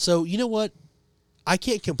 So you know what? I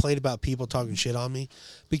can't complain about people talking shit on me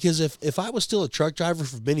because if I was still a truck driver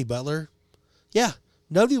for Benny Butler, yeah,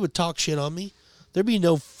 nobody would talk shit on me. There'd be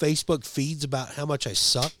no Facebook feeds about how much I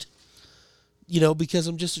sucked, you know, because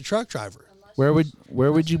I'm just a truck driver. Where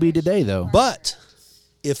would you be today, though? But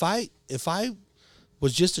if I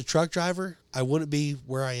was just a truck driver, I wouldn't be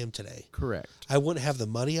where I am today. Correct. I wouldn't have the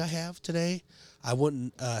money I have today. I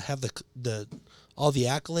wouldn't have the all the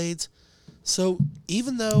accolades. So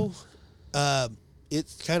even though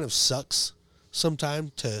it kind of sucks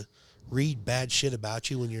sometimes to read bad shit about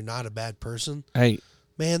you when you're not a bad person, Hey,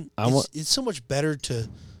 man, it's so much better to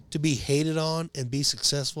be hated on and be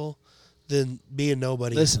successful than being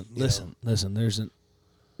nobody. listen. There's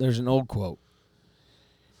an old quote.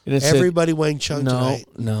 And it said, Everybody Wang Chung tonight.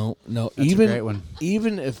 No. That's a even great one.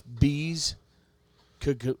 even if bees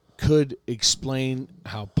could explain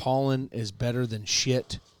how pollen is better than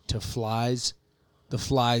shit to flies, the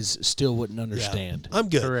flies still wouldn't Yeah. understand. I'm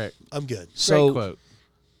good. Correct. I'm good. So Great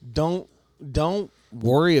quote. don't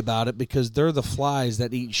worry about it because they're the flies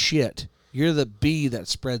that eat shit. You're the bee that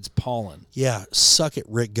spreads pollen. Yeah, suck it,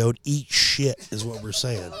 Rick Goad. Eat shit is what we're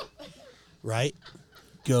saying. Right?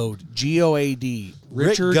 Goad. G-O-A-D.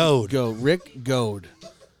 Rick Goad. Rick Goad.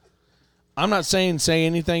 I'm not saying say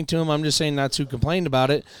anything to him. I'm just saying not to complain about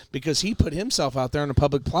it because he put himself out there on a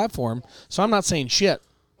public platform. So I'm not saying shit.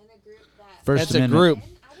 In a group that. First That's a Amendment. group. I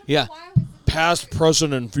don't know Yeah. why I was Past,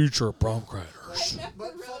 present, and future Bronc Riders. I never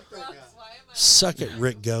wrote Bronx. Why am I? Suck it,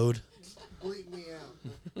 Rick Goad.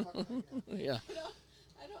 Yeah.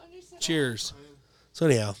 I don't understand. Cheers. So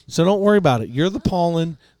anyhow, So don't worry about it. You're the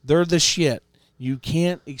pollen. They're the shit. You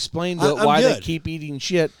can't explain to it I'm why they good. keep eating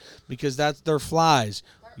shit because that's their flies.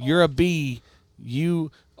 You're a bee.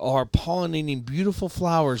 You are pollinating beautiful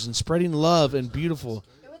flowers and spreading love and beautiful.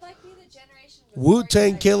 It would like be the generation before Wu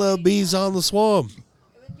Tang you Killer started Bees saying on the Swarm. that.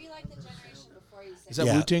 It would be like the generation before you said Is that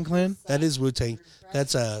Yeah. Wu-Tang Clan? That is Wu Tang.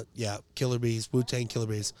 That's Killer Bees, Wu Tang Killer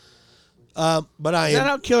Bees. But I Is that am.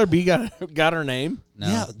 how Killer Bee got her name?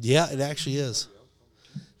 No. Yeah, it actually is.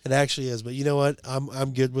 It actually is. But you know what?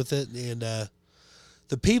 I'm good with it, and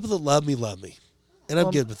the people that love me, and I'm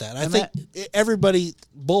good with that. I and think everybody,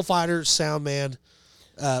 bullfighter, sound man,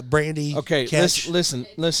 Brandy. Okay, Catch. listen,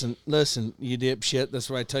 you dipshit. That's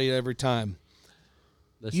what I tell you every time.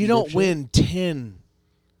 Listen, You don't dipshit. win 10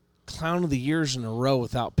 Clown of the Years in a row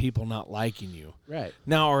without people not liking you. Right.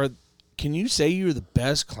 Now, can you say you're the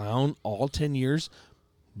best clown all 10 years?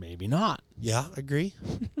 Maybe not. Yeah, I agree.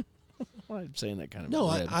 Well, I'm saying that kind of No,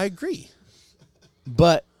 red. I agree.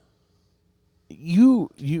 But you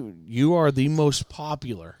are the most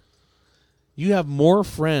popular. You have more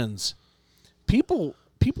friends. People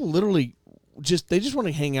people literally they just want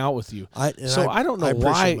to hang out with you. I don't know I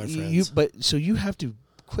why appreciate my friends. so you have to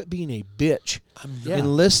quit being a bitch Yeah.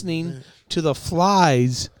 and listening to the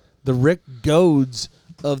flies, the Rick Goads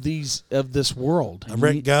of this world. I'm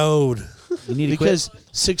Rick Gold. You need to Because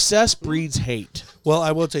success breeds hate. Well,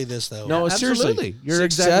 I will tell you this though. No, seriously. absolutely. You're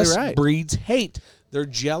Success exactly right. breeds hate. They're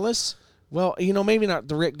jealous. Well, maybe not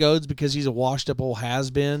the Rick Goads because he's a washed up old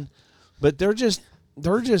has been, but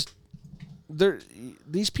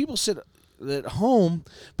these people sit at home,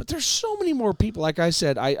 but there's so many more people. Like I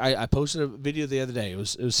said, I posted a video the other day. It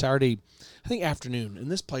was Saturday, I think afternoon, and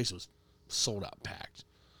this place was sold out, packed.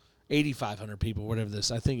 8,500 people, whatever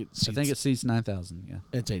this. I think it seats 9,000. Yeah.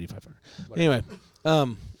 it's 8,500. Anyway,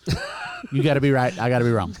 You got to be right. I got to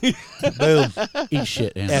be wrong. Boom. Eat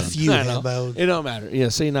shit. Amazon. F you, I know. Hambone. It don't matter. Yeah,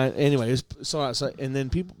 say 9. Anyway, it was sold out. So, and then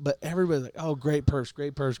people, but everybody's like, oh, great purse,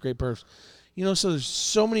 great purse, great purse. So there's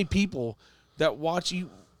so many people that watch you.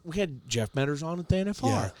 We had Jeff Metters on at the NFR.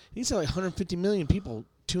 Yeah. He said like 150 million people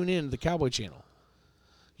tune in to the Cowboy Channel.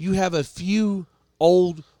 You have a few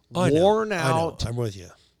old, worn out I'm with you.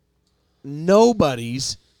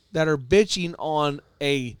 nobodies that are bitching on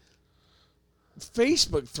a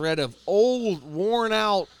Facebook thread of old, worn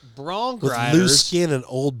out Bronc With riders loose skin and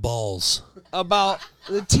old balls. about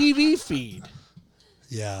the TV feed.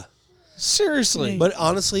 Yeah. Seriously. But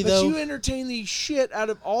honestly, But though, you entertain the shit out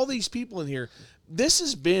of all these people in here. This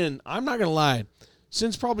has been, I'm not going to lie,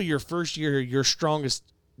 since probably your first year, your strongest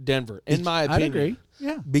Denver, in my I'd opinion. agree.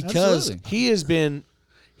 Yeah. Because- absolutely. He has been,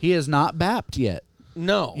 He has not bapped yet.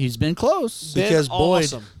 no. He's been close. been because Boyd,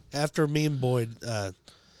 awesome. after me and Boyd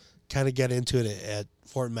kind of got into it at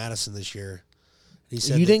Fort Madison this year, he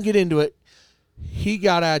said You that- didn't get into it. He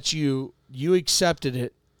got at you. You accepted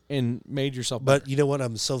it and made yourself better. But you know what?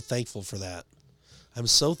 I'm so thankful for that. I'm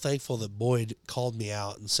so thankful that Boyd called me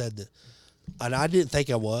out and said that, and I didn't think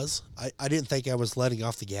I was. I didn't think I was letting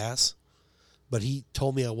off the gas, but he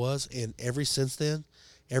told me I was, and ever since then,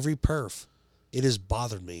 every perf, it has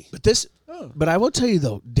bothered me. But but I will tell you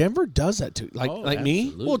though, Denver does that too. Like me.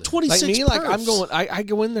 absolutely. Well, 26 Like me, like I'm perfs. going. I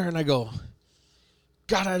go in there and I go,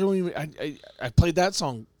 God, I don't even. I played that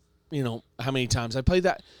song, how many times I played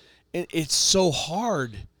that, and it's so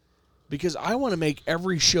hard because I want to make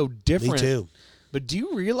every show different. Me too. But do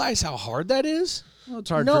you realize how hard that is? Well, it's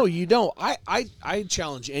hard. No, for- you don't. I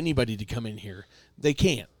challenge anybody to come in here. They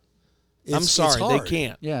can't. I'm It's sorry, they hard.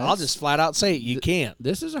 can't. Yeah, I'll it's- just flat out say it. You can't.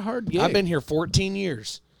 This is a hard game. I've been here 14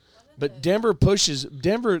 years. But Denver,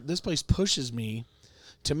 this place pushes me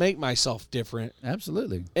to make myself different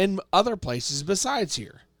Absolutely. in other places besides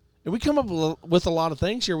here. And we come up with a lot of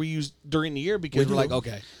things here we use during the year because we're like,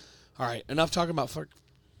 okay, all right, enough talking about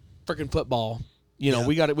freaking football. Yeah.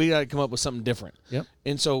 We got to come up with something different. Yep.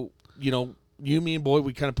 And so, you, me, and Boyd,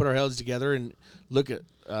 we kind of put our heads together and look at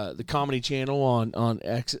the comedy channel on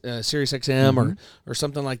Sirius XM or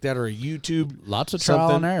something like that, or a YouTube. Lots of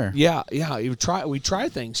trial and error. Yeah. We try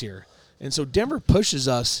things here, and so Denver pushes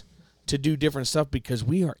us to do different stuff because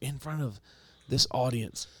we are in front of this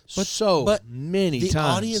audience But many the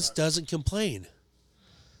times. audience doesn't complain.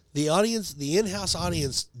 The in-house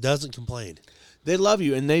audience doesn't complain. They love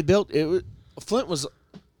you, and they built it. Flint was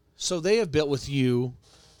so they have built with you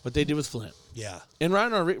what they did with Flint. Yeah. And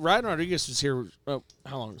Ryan Rodriguez was here. How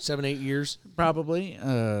long? 7, 8 years. Probably.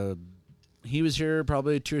 He was here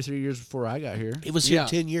probably 2 or 3 years before I got here. It was here Yeah.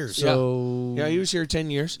 10 years. So Yeah, he was here 10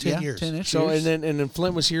 years. 10 years. 10-ish So years. and then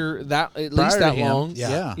Flint was here at Prior least to that him. long.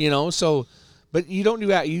 Yeah. So, but you don't do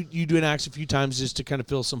you do an axe a few times just to kind of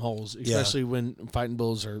fill some holes, especially when fighting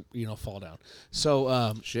bulls or fall down.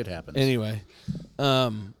 So shit happens. anyway,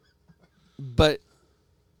 but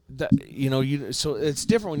that so it's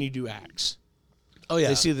different when you do acts. Oh, yeah.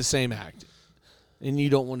 They see the same act, and you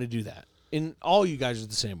don't want to do that. And all you guys are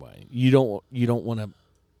the same way. You don't want to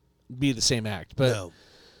be the same act. But No.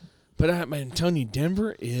 but I'm telling you,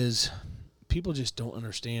 Denver is people just don't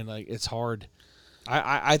understand. Like it's hard.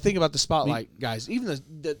 I think about the spotlight guys, even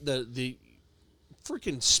the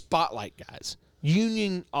freaking spotlight guys,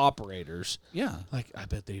 union operators. Yeah. Like I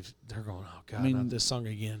bet they're going, oh God, I mean- not this song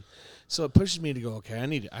again. So it pushes me to go, okay, I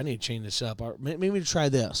need to change this up, or maybe to try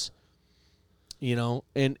this.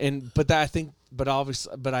 But I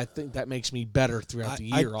think that makes me better throughout the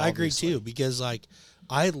year. I agree obviously. too, because like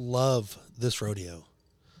I love this rodeo.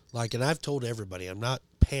 Like, and I've told everybody, I'm not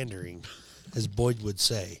pandering, as Boyd would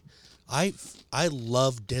say. I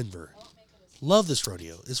love Denver. Love this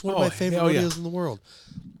rodeo. It's one of Oh, my favorite hell yeah. rodeos in the world.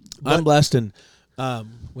 I'm blessed, and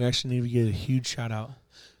we actually need to get a huge shout out.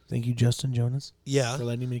 Thank you, Justin Jonas, Yeah. for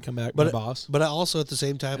letting me come back. But my boss But I also at the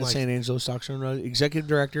same time, at like, San Angelo Stock Show and Rodeo, executive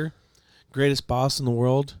director, greatest boss in the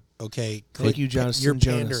world. Okay, Thank you, Jonathan You're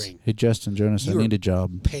Jonas. pandering. Hey, Justin Jonas, I You are need a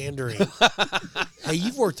job. Pandering. Hey,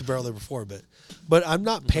 you've worked the barrel there before, but I'm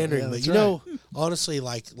not pandering. But that's you know, honestly,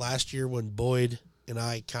 like last year when Boyd and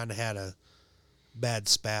I kind of had a bad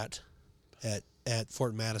spat at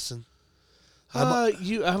Fort Madison.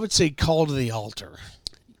 I would say call to the altar.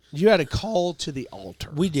 You had a call to the altar.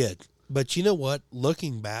 We did. But you know what?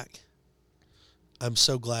 Looking back, I'm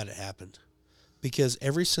so glad it happened. Because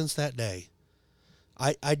ever since that day,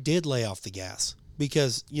 I did lay off the gas.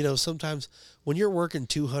 Because, you know, sometimes when you're working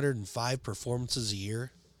 205 performances a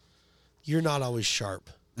year, you're not always sharp.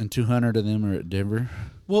 And 200 of them are at Denver.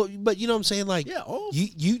 Well, but you know what I'm saying? Like, Yeah, oh.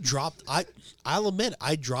 you dropped, I'll admit,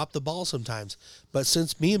 I dropped the ball sometimes. But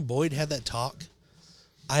since me and Boyd had that talk,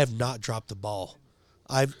 I have not dropped the ball.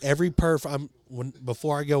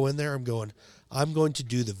 Before I go in there, I'm going to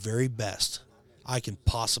do the very best I can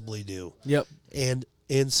possibly do. Yep. And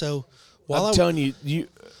so I'm telling you,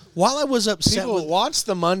 while I was upset people with, watch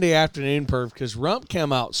the Monday afternoon perf because Rump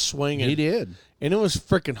came out swinging. He did. And it was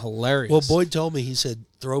freaking hilarious. well, Boyd told me, he said,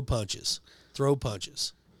 throw punches.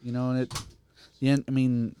 You know, and I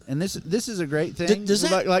mean, and this is a great thing. Does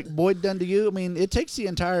that- like Boyd done to you? I mean, it takes the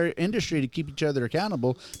entire industry to keep each other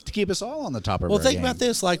accountable to keep us all on the top of Well, our think game. about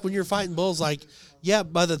this. Like when you're fighting bulls, like, yeah,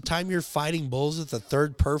 by the time you're fighting bulls at the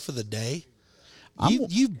third perf of the day,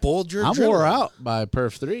 you've bowled your I'm adrenaline. wore out by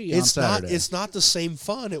Perf 3 on It's not. Saturday. It's not the same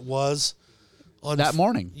fun it was on that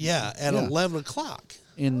morning. Yeah, at 11 o'clock.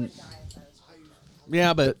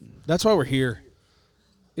 Yeah, but that's why we're here.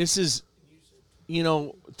 This is, you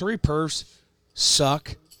know, 3 perfs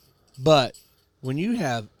suck, but when you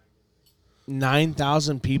have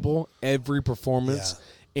 9,000 people every performance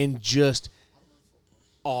and just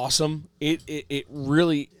awesome, it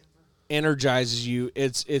really energizes you.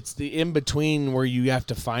 It's the in between where you have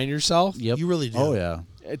to find yourself. Yep. You really do. Oh yeah.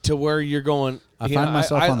 To where you're going. I find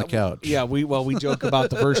myself on the couch. Yeah, we joke about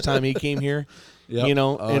the first time he came here. Yep. You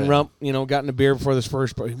know, Oh, and yeah. Rump, you know, got in a beer before this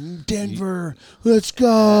first. Denver, let's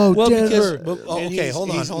go, Well, Denver. because And okay, he's- hold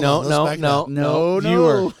on, he's- hold no, on. Let's no, back no, up. No, no, you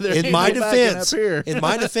were. there In ain't my no backing up defense, here. in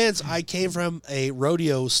my defense, I came from a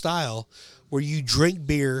rodeo style where you drink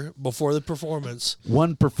beer before the performance.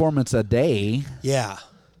 One performance a day. Yeah,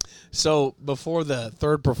 So before the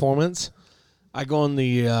third performance, I go in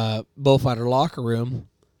the bullfighter locker room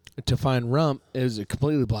to find Rump. It was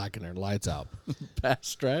completely black in there, lights out,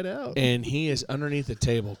 Passed right out. and he is underneath the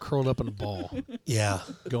table, curled up in a ball, yeah,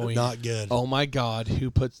 going, not good. "Oh my God,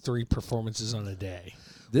 who puts 3 performances on a day?"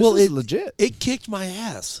 This well, is it legit. It kicked my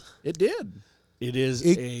ass. It did. It is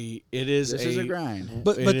It- This is a grind.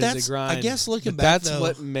 But It is that's a grind. I guess looking But back that's though,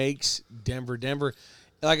 what makes Denver.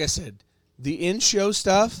 Like I said, the in-show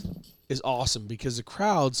stuff is awesome because the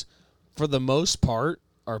crowds, for the most part,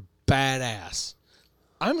 are badass.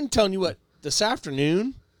 I'm telling you what, this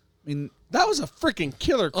afternoon, I mean, that was a freaking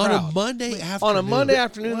killer on crowd. a Monday afternoon. On a Monday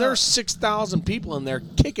afternoon, Well- there were 6,000 people in there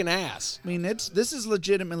kicking ass. I mean, this is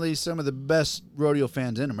legitimately some of the best rodeo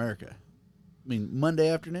fans in America. I mean, Monday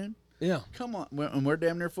afternoon. Yeah. Come on, and we're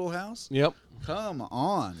damn near full house. Yep. Come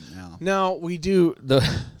on now. Now we do the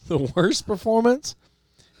worst performance.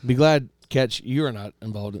 Be glad, Catch, you are not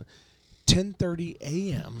involved in 10:30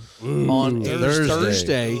 a.m. on a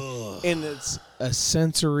Thursday. Thursday, and it's a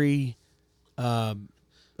sensory,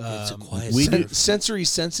 It's a quiet we center. do- sensory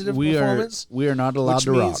sensitive We performance. are not allowed which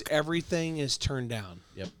to means rock. everything is turned down.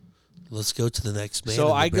 Yep. Let's go to the next man. So in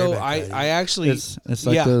the I go. bareback I riding. actually. It's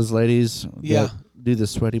like yeah. those ladies that Yeah. do the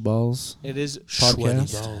sweaty balls. It is sweaty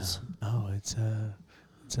podcast. balls. Oh, it's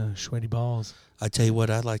sweaty balls. I tell you what,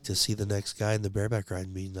 I'd like to see the next guy in the bareback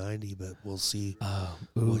riding be 90, but we'll see.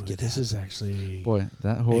 Ooh, What could this is actually Boy,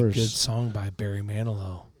 that a horse. good song by Barry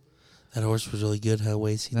Manilow. That horse was really good, huh,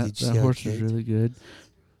 Wasey? That, Did you that see how horse it was kicked? really good.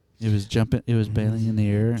 It was jumping. It was bailing in the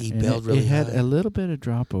air. He and bailed it, really it had high. a little bit of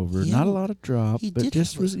drop over. Yeah. Not a lot of drop, He but did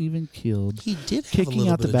just have a- was even keeled. He did have a Kicking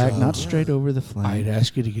little out the bit of back, drop, not yeah. straight over the I'd flank.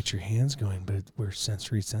 ask you to get your hands going, but we're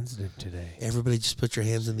sensory sensitive today. Everybody just put your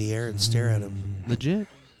hands in the air and stare at him. Legit.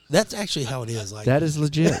 That's actually how it is. Like That is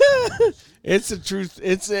legit. It's the truth.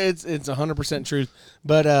 It's 100% truth.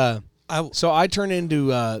 But so I turn into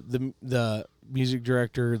the music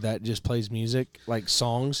director that just plays music, like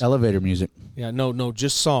songs. Elevator music. Yeah, no,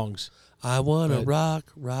 just songs. I want to Good.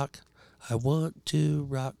 rock. I want to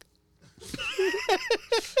rock.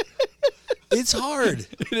 It's hard.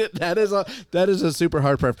 that is a super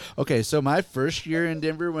hard perf. Okay, so my first year in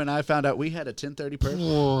Denver, when I found out we had a 10:30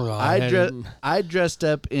 perf, I dressed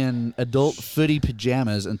up in adult footy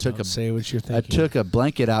pajamas and took Don't say what you're I thinking. took a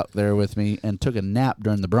blanket out there with me and took a nap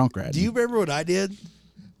during the bronc ride. Do you remember what I did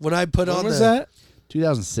when I put When on was the that?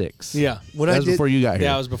 2006. Yeah. When That I was did, before you got here.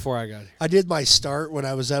 Yeah, it was before I got here. I did my start when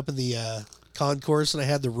I was up in the concourse and I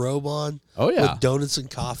had the robe on. Oh, yeah. with donuts and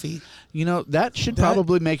coffee. You know, that should That-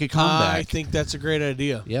 probably make a comeback. I think that's a great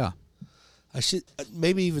idea. Yeah. I should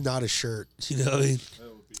maybe even not a shirt. You know what I mean?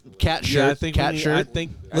 Cat shirt. Yeah, I think cat we need, shirt. I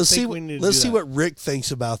think Let's see. we need to Let's do see that. what Rick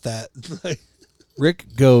thinks about that. Rick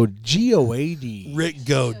Goad, Goad. Rick,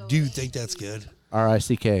 go. Do you think that's good?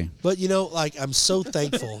 RICK. But you know, like I'm so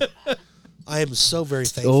thankful. I am so very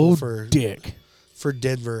thankful Oh, for dick.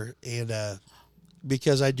 Denver and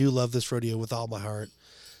because I do love this rodeo with all my heart.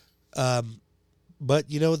 But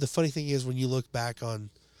you know the funny thing is when you look back on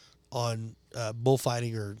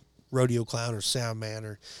bullfighting or rodeo clown or sound man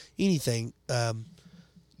or anything,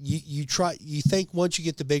 you think once you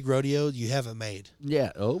get the big rodeo you have it made.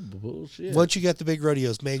 Yeah. Oh, bullshit. Once you got the big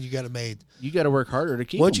rodeos, man, you got it made. You got to work harder to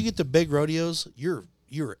keep Once them. you get the big rodeos, you're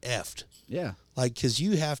effed. Yeah. Like, because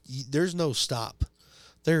there's no stop.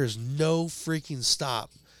 There is no freaking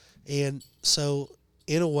stop. And so,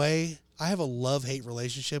 in a way, I have a love-hate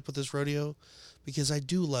relationship with this rodeo because I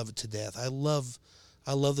do love it to death. I love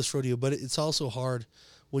this rodeo, but it's also hard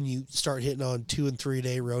when you start hitting on 2 and 3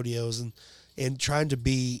 day rodeos and trying to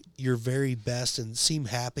be your very best and seem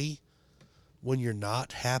happy when you're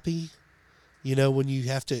not happy. You know, when you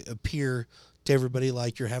have to appear to everybody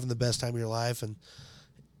like you're having the best time of your life.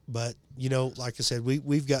 But you know, like I said,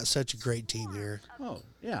 we've got such a great team here. Oh,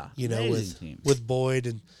 yeah. You know, Amazing team. with Boyd,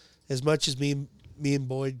 and as much as me and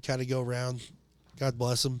Boyd kind of go around, God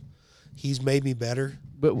bless him, he's made me better.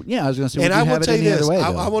 But yeah, I was going to say, And would I you will have it tell you any this: other way,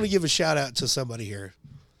 I though? want to give a shout out to somebody here,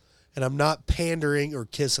 and I'm not pandering or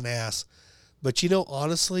kissing ass, but you know,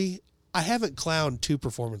 honestly, I haven't clowned 2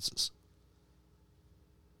 performances.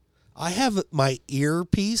 I have my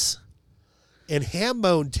earpiece, and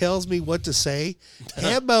Hambone tells me what to say.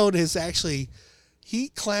 Hambone has actually, he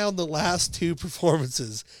clowned the last 2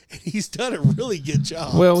 performances, and he's done a really good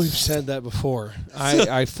job. Well, we've said that before.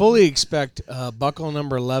 I fully expect Buckle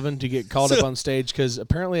number 11 to get called up on stage because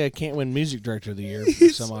apparently I can't win Music Director of the Year for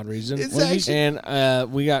some odd reason. it's actually-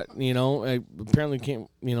 And we got, apparently can't,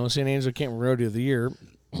 San Angelo can't win Rodeo of the Year.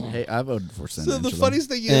 Hey, I voted for San so the Angelo. funniest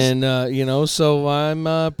thing is, And, so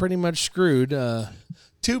I'm pretty much screwed.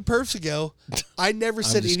 2 perfs ago, I never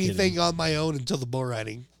said just anything kidding. on my own until the bull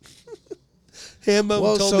riding. Hambone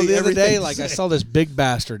Well, told so me the other everything day, to like I say. saw this big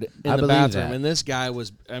bastard in I the believe bathroom, that. and this guy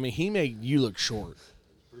was, he made you look short.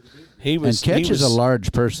 He And was, Catch he is a was-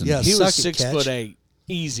 large person. Yeah. He Suck was it, Catch. 6'8",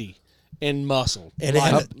 easy, and muscle. And it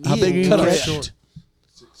had How big are you, cut Catch? off short.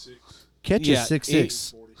 Catch Yeah, is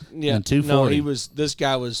 6'6". Yeah, And 240. No, this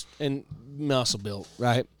guy was in muscle built,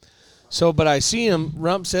 right? So, but I see him.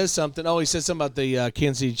 Rump says something. Oh, he said something about the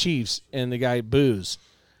Kansas City Chiefs, and the guy boos.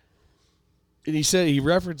 And he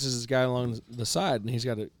references this guy along the side, and he's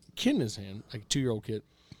got a kid in his hand, like a 2-year-old kid,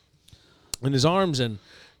 in his arms. And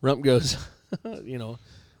Rump goes,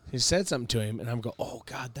 he said something to him, and I'm going, oh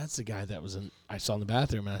God, that's the guy that was I saw in the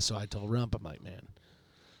bathroom, and so I told Rump, I'm like, man,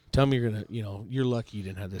 tell me you're gonna, you're lucky you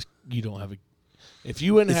didn't have this. You don't have a. If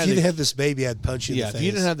you wouldn't if have you the- didn't have this baby, I'd punch you in yeah, the if face.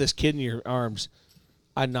 you didn't have this kid in your arms,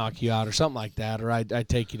 I'd knock you out or something like that, or I'd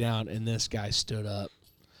take you down. And this guy stood up.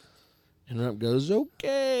 And Rump goes,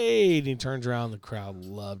 okay. And he turns around. The crowd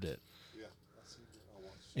loved it.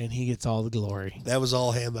 And he gets all the glory. That was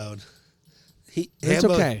all Hambone. It's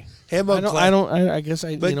okay. Hambone I guess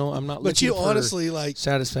I'm not But looking you for honestly, like,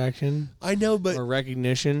 satisfaction I know, but or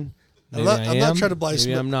recognition. I'm Maybe not trying to blow Maybe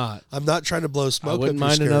smoke. I'm not. I'm not trying to blow I smoke wouldn't up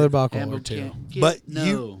mind your another skirt. buckle or Hambone two. can't get But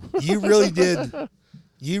no. you really did.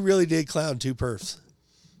 You really did clown 2 perfs.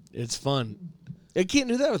 It's fun. It can't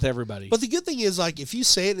do that with everybody. But the good thing is, like, if you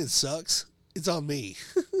say it and it sucks, it's on me.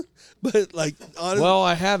 But, like, honestly, well,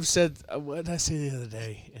 I have said, what did I say the other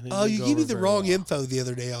day? And it oh, didn't you go gave me over the very wrong well. info the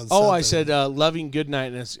other day on Oh, I something. said loving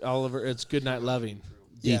goodnight, and it's Oliver. It's goodnight loving.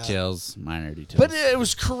 Yeah. Details, minor details. But it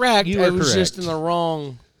was correct. You I were was just correct. in the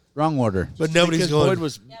wrong. Wrong order. But nobody's because going. Boyd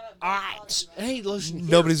was. Yeah, but All right. Hey, listen. here.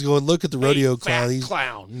 Nobody's going. Look at the rodeo Hey, clown. fat He's,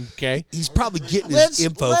 clown. Okay. he's probably getting Let's- his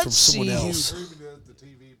info let's from someone see else. Proving it at the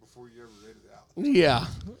TV before you ever read it out.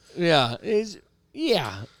 Yeah. Yeah.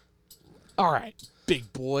 Yeah. All right,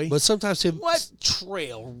 big boy. But sometimes him. What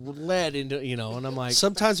trail led into And I'm like,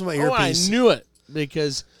 Sometimes my oh, I earpiece. knew it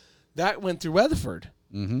because that went through Weatherford.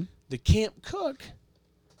 Mm-hmm. The Camp Cook,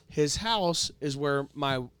 his house is where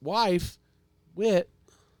my wife, Whit,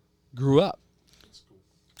 grew up.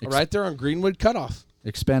 Right there on Greenwood Cutoff.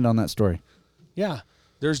 Expand on that story. Yeah.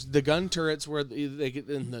 There's the gun turrets where they get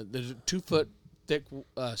in the 2-foot thick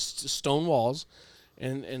stone walls.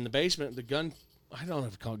 And in the basement, the gun, I don't know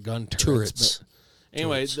if it's called gun turrets. Turrets. But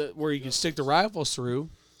anyway, where you can stick the rifles through.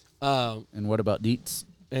 And what about Dietz?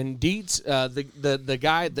 And Dietz, the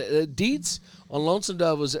guy, Dietz on Lonesome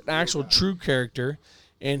Dove was an actual true character,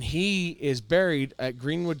 and he is buried at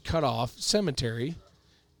Greenwood Cutoff Cemetery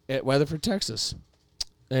at Weatherford, Texas.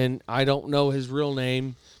 And I don't know his real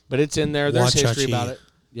name, but it's in there. There's history Wachachi. about it.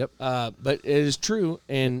 Yep. But it is true,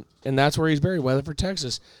 and that's where he's buried, Weatherford,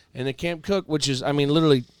 Texas. And the Camp Cook, which is, I mean,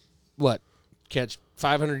 literally, catch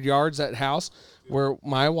 500 yards, that house, where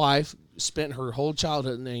my wife spent her whole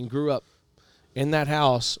childhood and grew up in that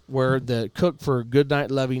house where the cook for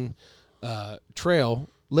Goodnight Loving Trail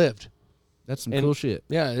lived. That's some And- cool shit.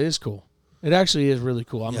 Yeah, it is cool. It actually is really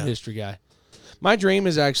cool. I'm a Yeah. history guy. My dream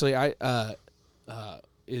is actually I'm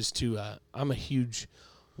a huge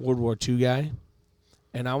World War II guy,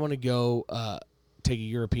 and I want to go take a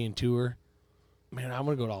European tour. Man, I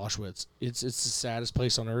want to go to Auschwitz. It's the saddest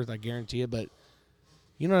place on earth, I guarantee it. But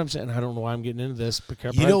you know what I'm saying? I don't know why I'm getting into this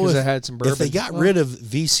because You know, I if, had some bourbon. if they got rid of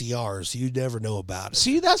VCRs, you'd never know about it.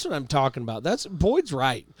 See, that's what I'm talking about. That's Boyd's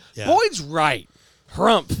right. Yeah. Boyd's right.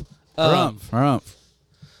 Hrumph. Harumph.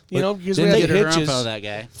 You know, because we Didn't had get the hitches. that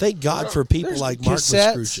guy. Thank God for people There's like Mark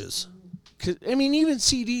cassettes. Scrooges. 'Cause, I mean, even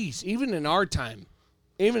CDs, even in our time.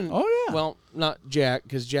 Even, Oh, yeah. Well, not Jack,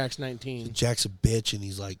 because Jack's 19. Jack's a bitch and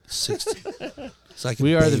he's like 60. It's like a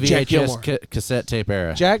We are the baby. Jack VHS Gilmore. cassette tape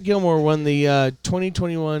era. Jack Gilmore won the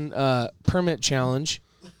 2021 permit challenge.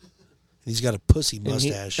 He's got a pussy he-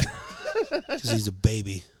 mustache because he's a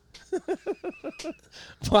baby.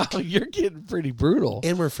 Wow, you're getting pretty brutal.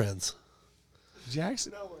 And we're friends.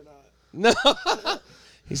 Jackson? No, we're not. No.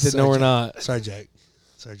 He said, Sorry, no, we're Jack. not. Sorry, Jack.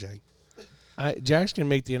 Sorry, Jack. Jack's going to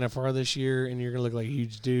make the NFR this year, and you're going to look like a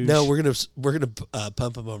huge douche. No, we're gonna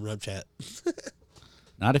pump him on Rum Chat.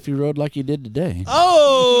 Not if you rode like you did today.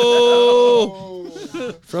 Oh!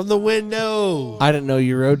 From the window I didn't know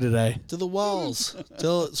you rode today. to the walls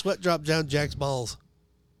till sweat dropped down Jack's balls.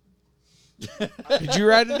 Did you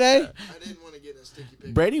ride today? I didn't want to get a sticky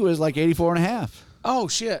pick. Brady was like 84 and a half. Oh,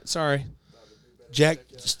 shit. Sorry. Jack,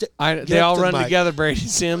 They all up to the run mic. together, Brady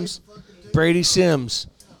Sims. Brady Sims.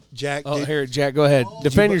 Jack, Oh, dude, here, Jack, go ahead.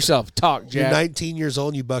 Defend yourself. Talk, you're Jack. 19 years old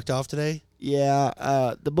and you bucked off today?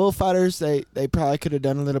 Yeah, the bullfighters they probably could have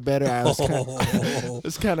done a little better. I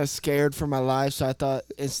was kind of scared for my life, so I thought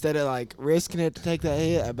instead of like risking it to take that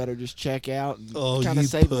hit, I better just check out and Oh, kind you of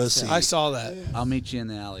save pussy. myself. I saw that. I'll meet you in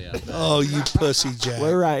the alley out there. Oh, you pussy, Jack.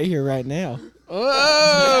 We're right here, right now.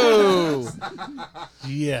 Oh!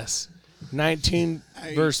 Yes. 19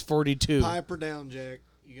 Hey, verse 42. Pipe her down, Jack.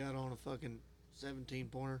 You got on a fucking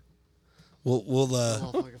 17-pointer. We'll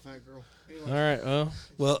Off like a fat girl. All right, well,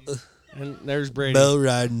 well, and there's Brady. bow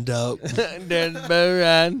riding dog. And there's Bo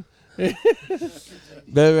Ryan.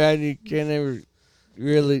 Bo Ryan, you can't ever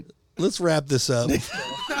really. Let's wrap this up.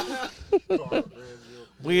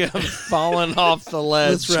 We have fallen off the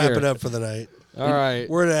ledge. Let's wrap here. it up for the night. All right.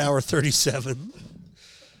 We're at hour 37.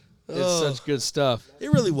 It's Oh, such good stuff.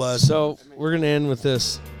 it really was. So we're going to end with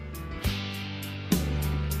this.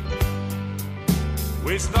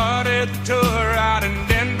 We started the tour out in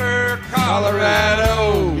Denver,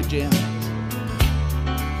 Colorado. Good jam.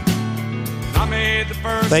 I made the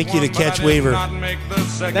first Thank you to one, but I Catch did Weaver. not make the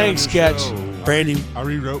second Thanks, Catch. show. Brandy, I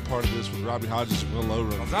rewrote part of this with Robbie Hodges and Will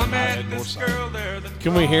Lover. And I met Ed this Northside. girl there that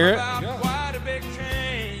Can we hear it? brought about quite a big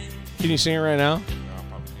change. Can you sing it right now? No, I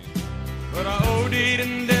probably can't. But I OD'd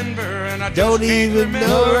in Denver and I just Don't can't even remember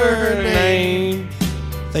know her name.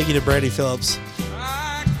 thank you to Brandy Phillips.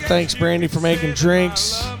 I guess Thanks, Brandy, for making my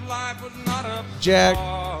drinks. love life was not up to Jack,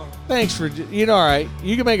 par. thanks for, all right.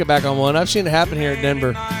 You can make it back on one. I've seen it happen here at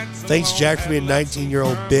Denver. Thanks, Jack, for being a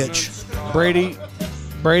 19-year-old bitch.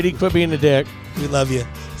 Brady, quit being a dick. We love you.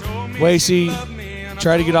 Wasey,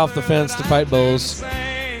 try to get off the fence to fight bulls.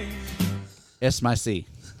 S my C.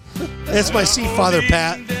 That's my C Father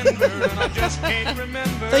Pat. Thank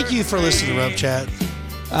Thank you for listening to Rum Chat.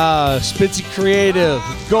 Spitzy Creative,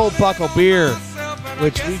 Gold Buckle Beer,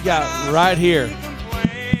 which we got right here.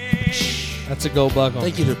 That's a Gold Buckle.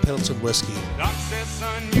 Thank you to Pendleton Whiskey.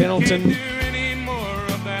 Pendleton.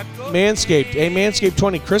 Manscaped. Hey, Manscaped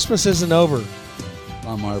 20. Christmas isn't over.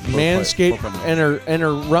 Lawnmower Manscaped. 4.0.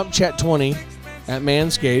 Enter Rump Chat 20 at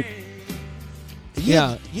Manscaped.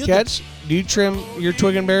 Yeah. you- Catch, do you trim your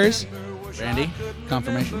twig and berries? Randy,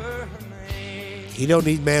 confirmation. He don't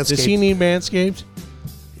need Manscaped. Does he need Manscaped?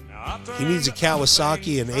 He needs a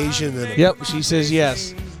Kawasaki, an Asian, and Yep, she says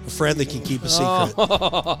yes. a friend that can keep a secret.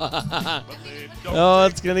 Oh,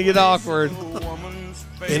 it's going to get awkward.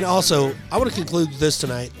 And also, I want to conclude with this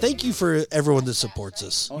tonight. Thank you for everyone that supports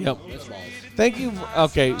us. Yep. Thank you.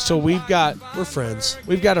 Okay, so we've got We're friends.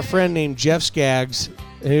 a friend named Jeff Skaggs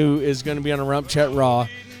who is going to be on a Rump Chat Raw.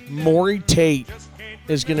 Maury Tate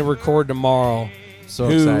is going to record tomorrow. So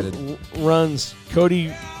who excited. runs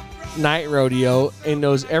Cody Night Rodeo and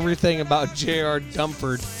knows everything about J.R.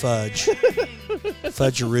 Dumford. Fudge.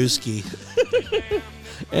 Fudgerooski.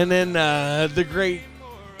 And then the great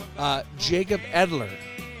Jacob Edler,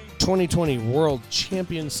 2020 World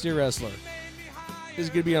Champion Steer Wrestler. Is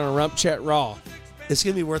going to be on a Rump Chat Raw. It's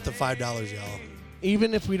going to be worth the $5, y'all.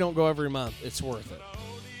 Even if we don't go every month, it's worth it.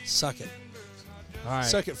 Suck it. All right.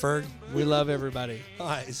 Suck it, Ferg. We love everybody. All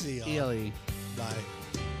right, see y'all. ELE. Bye.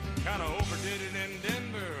 Kinda overdid it in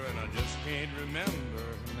Denver, and I just can't remember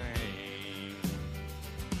her name.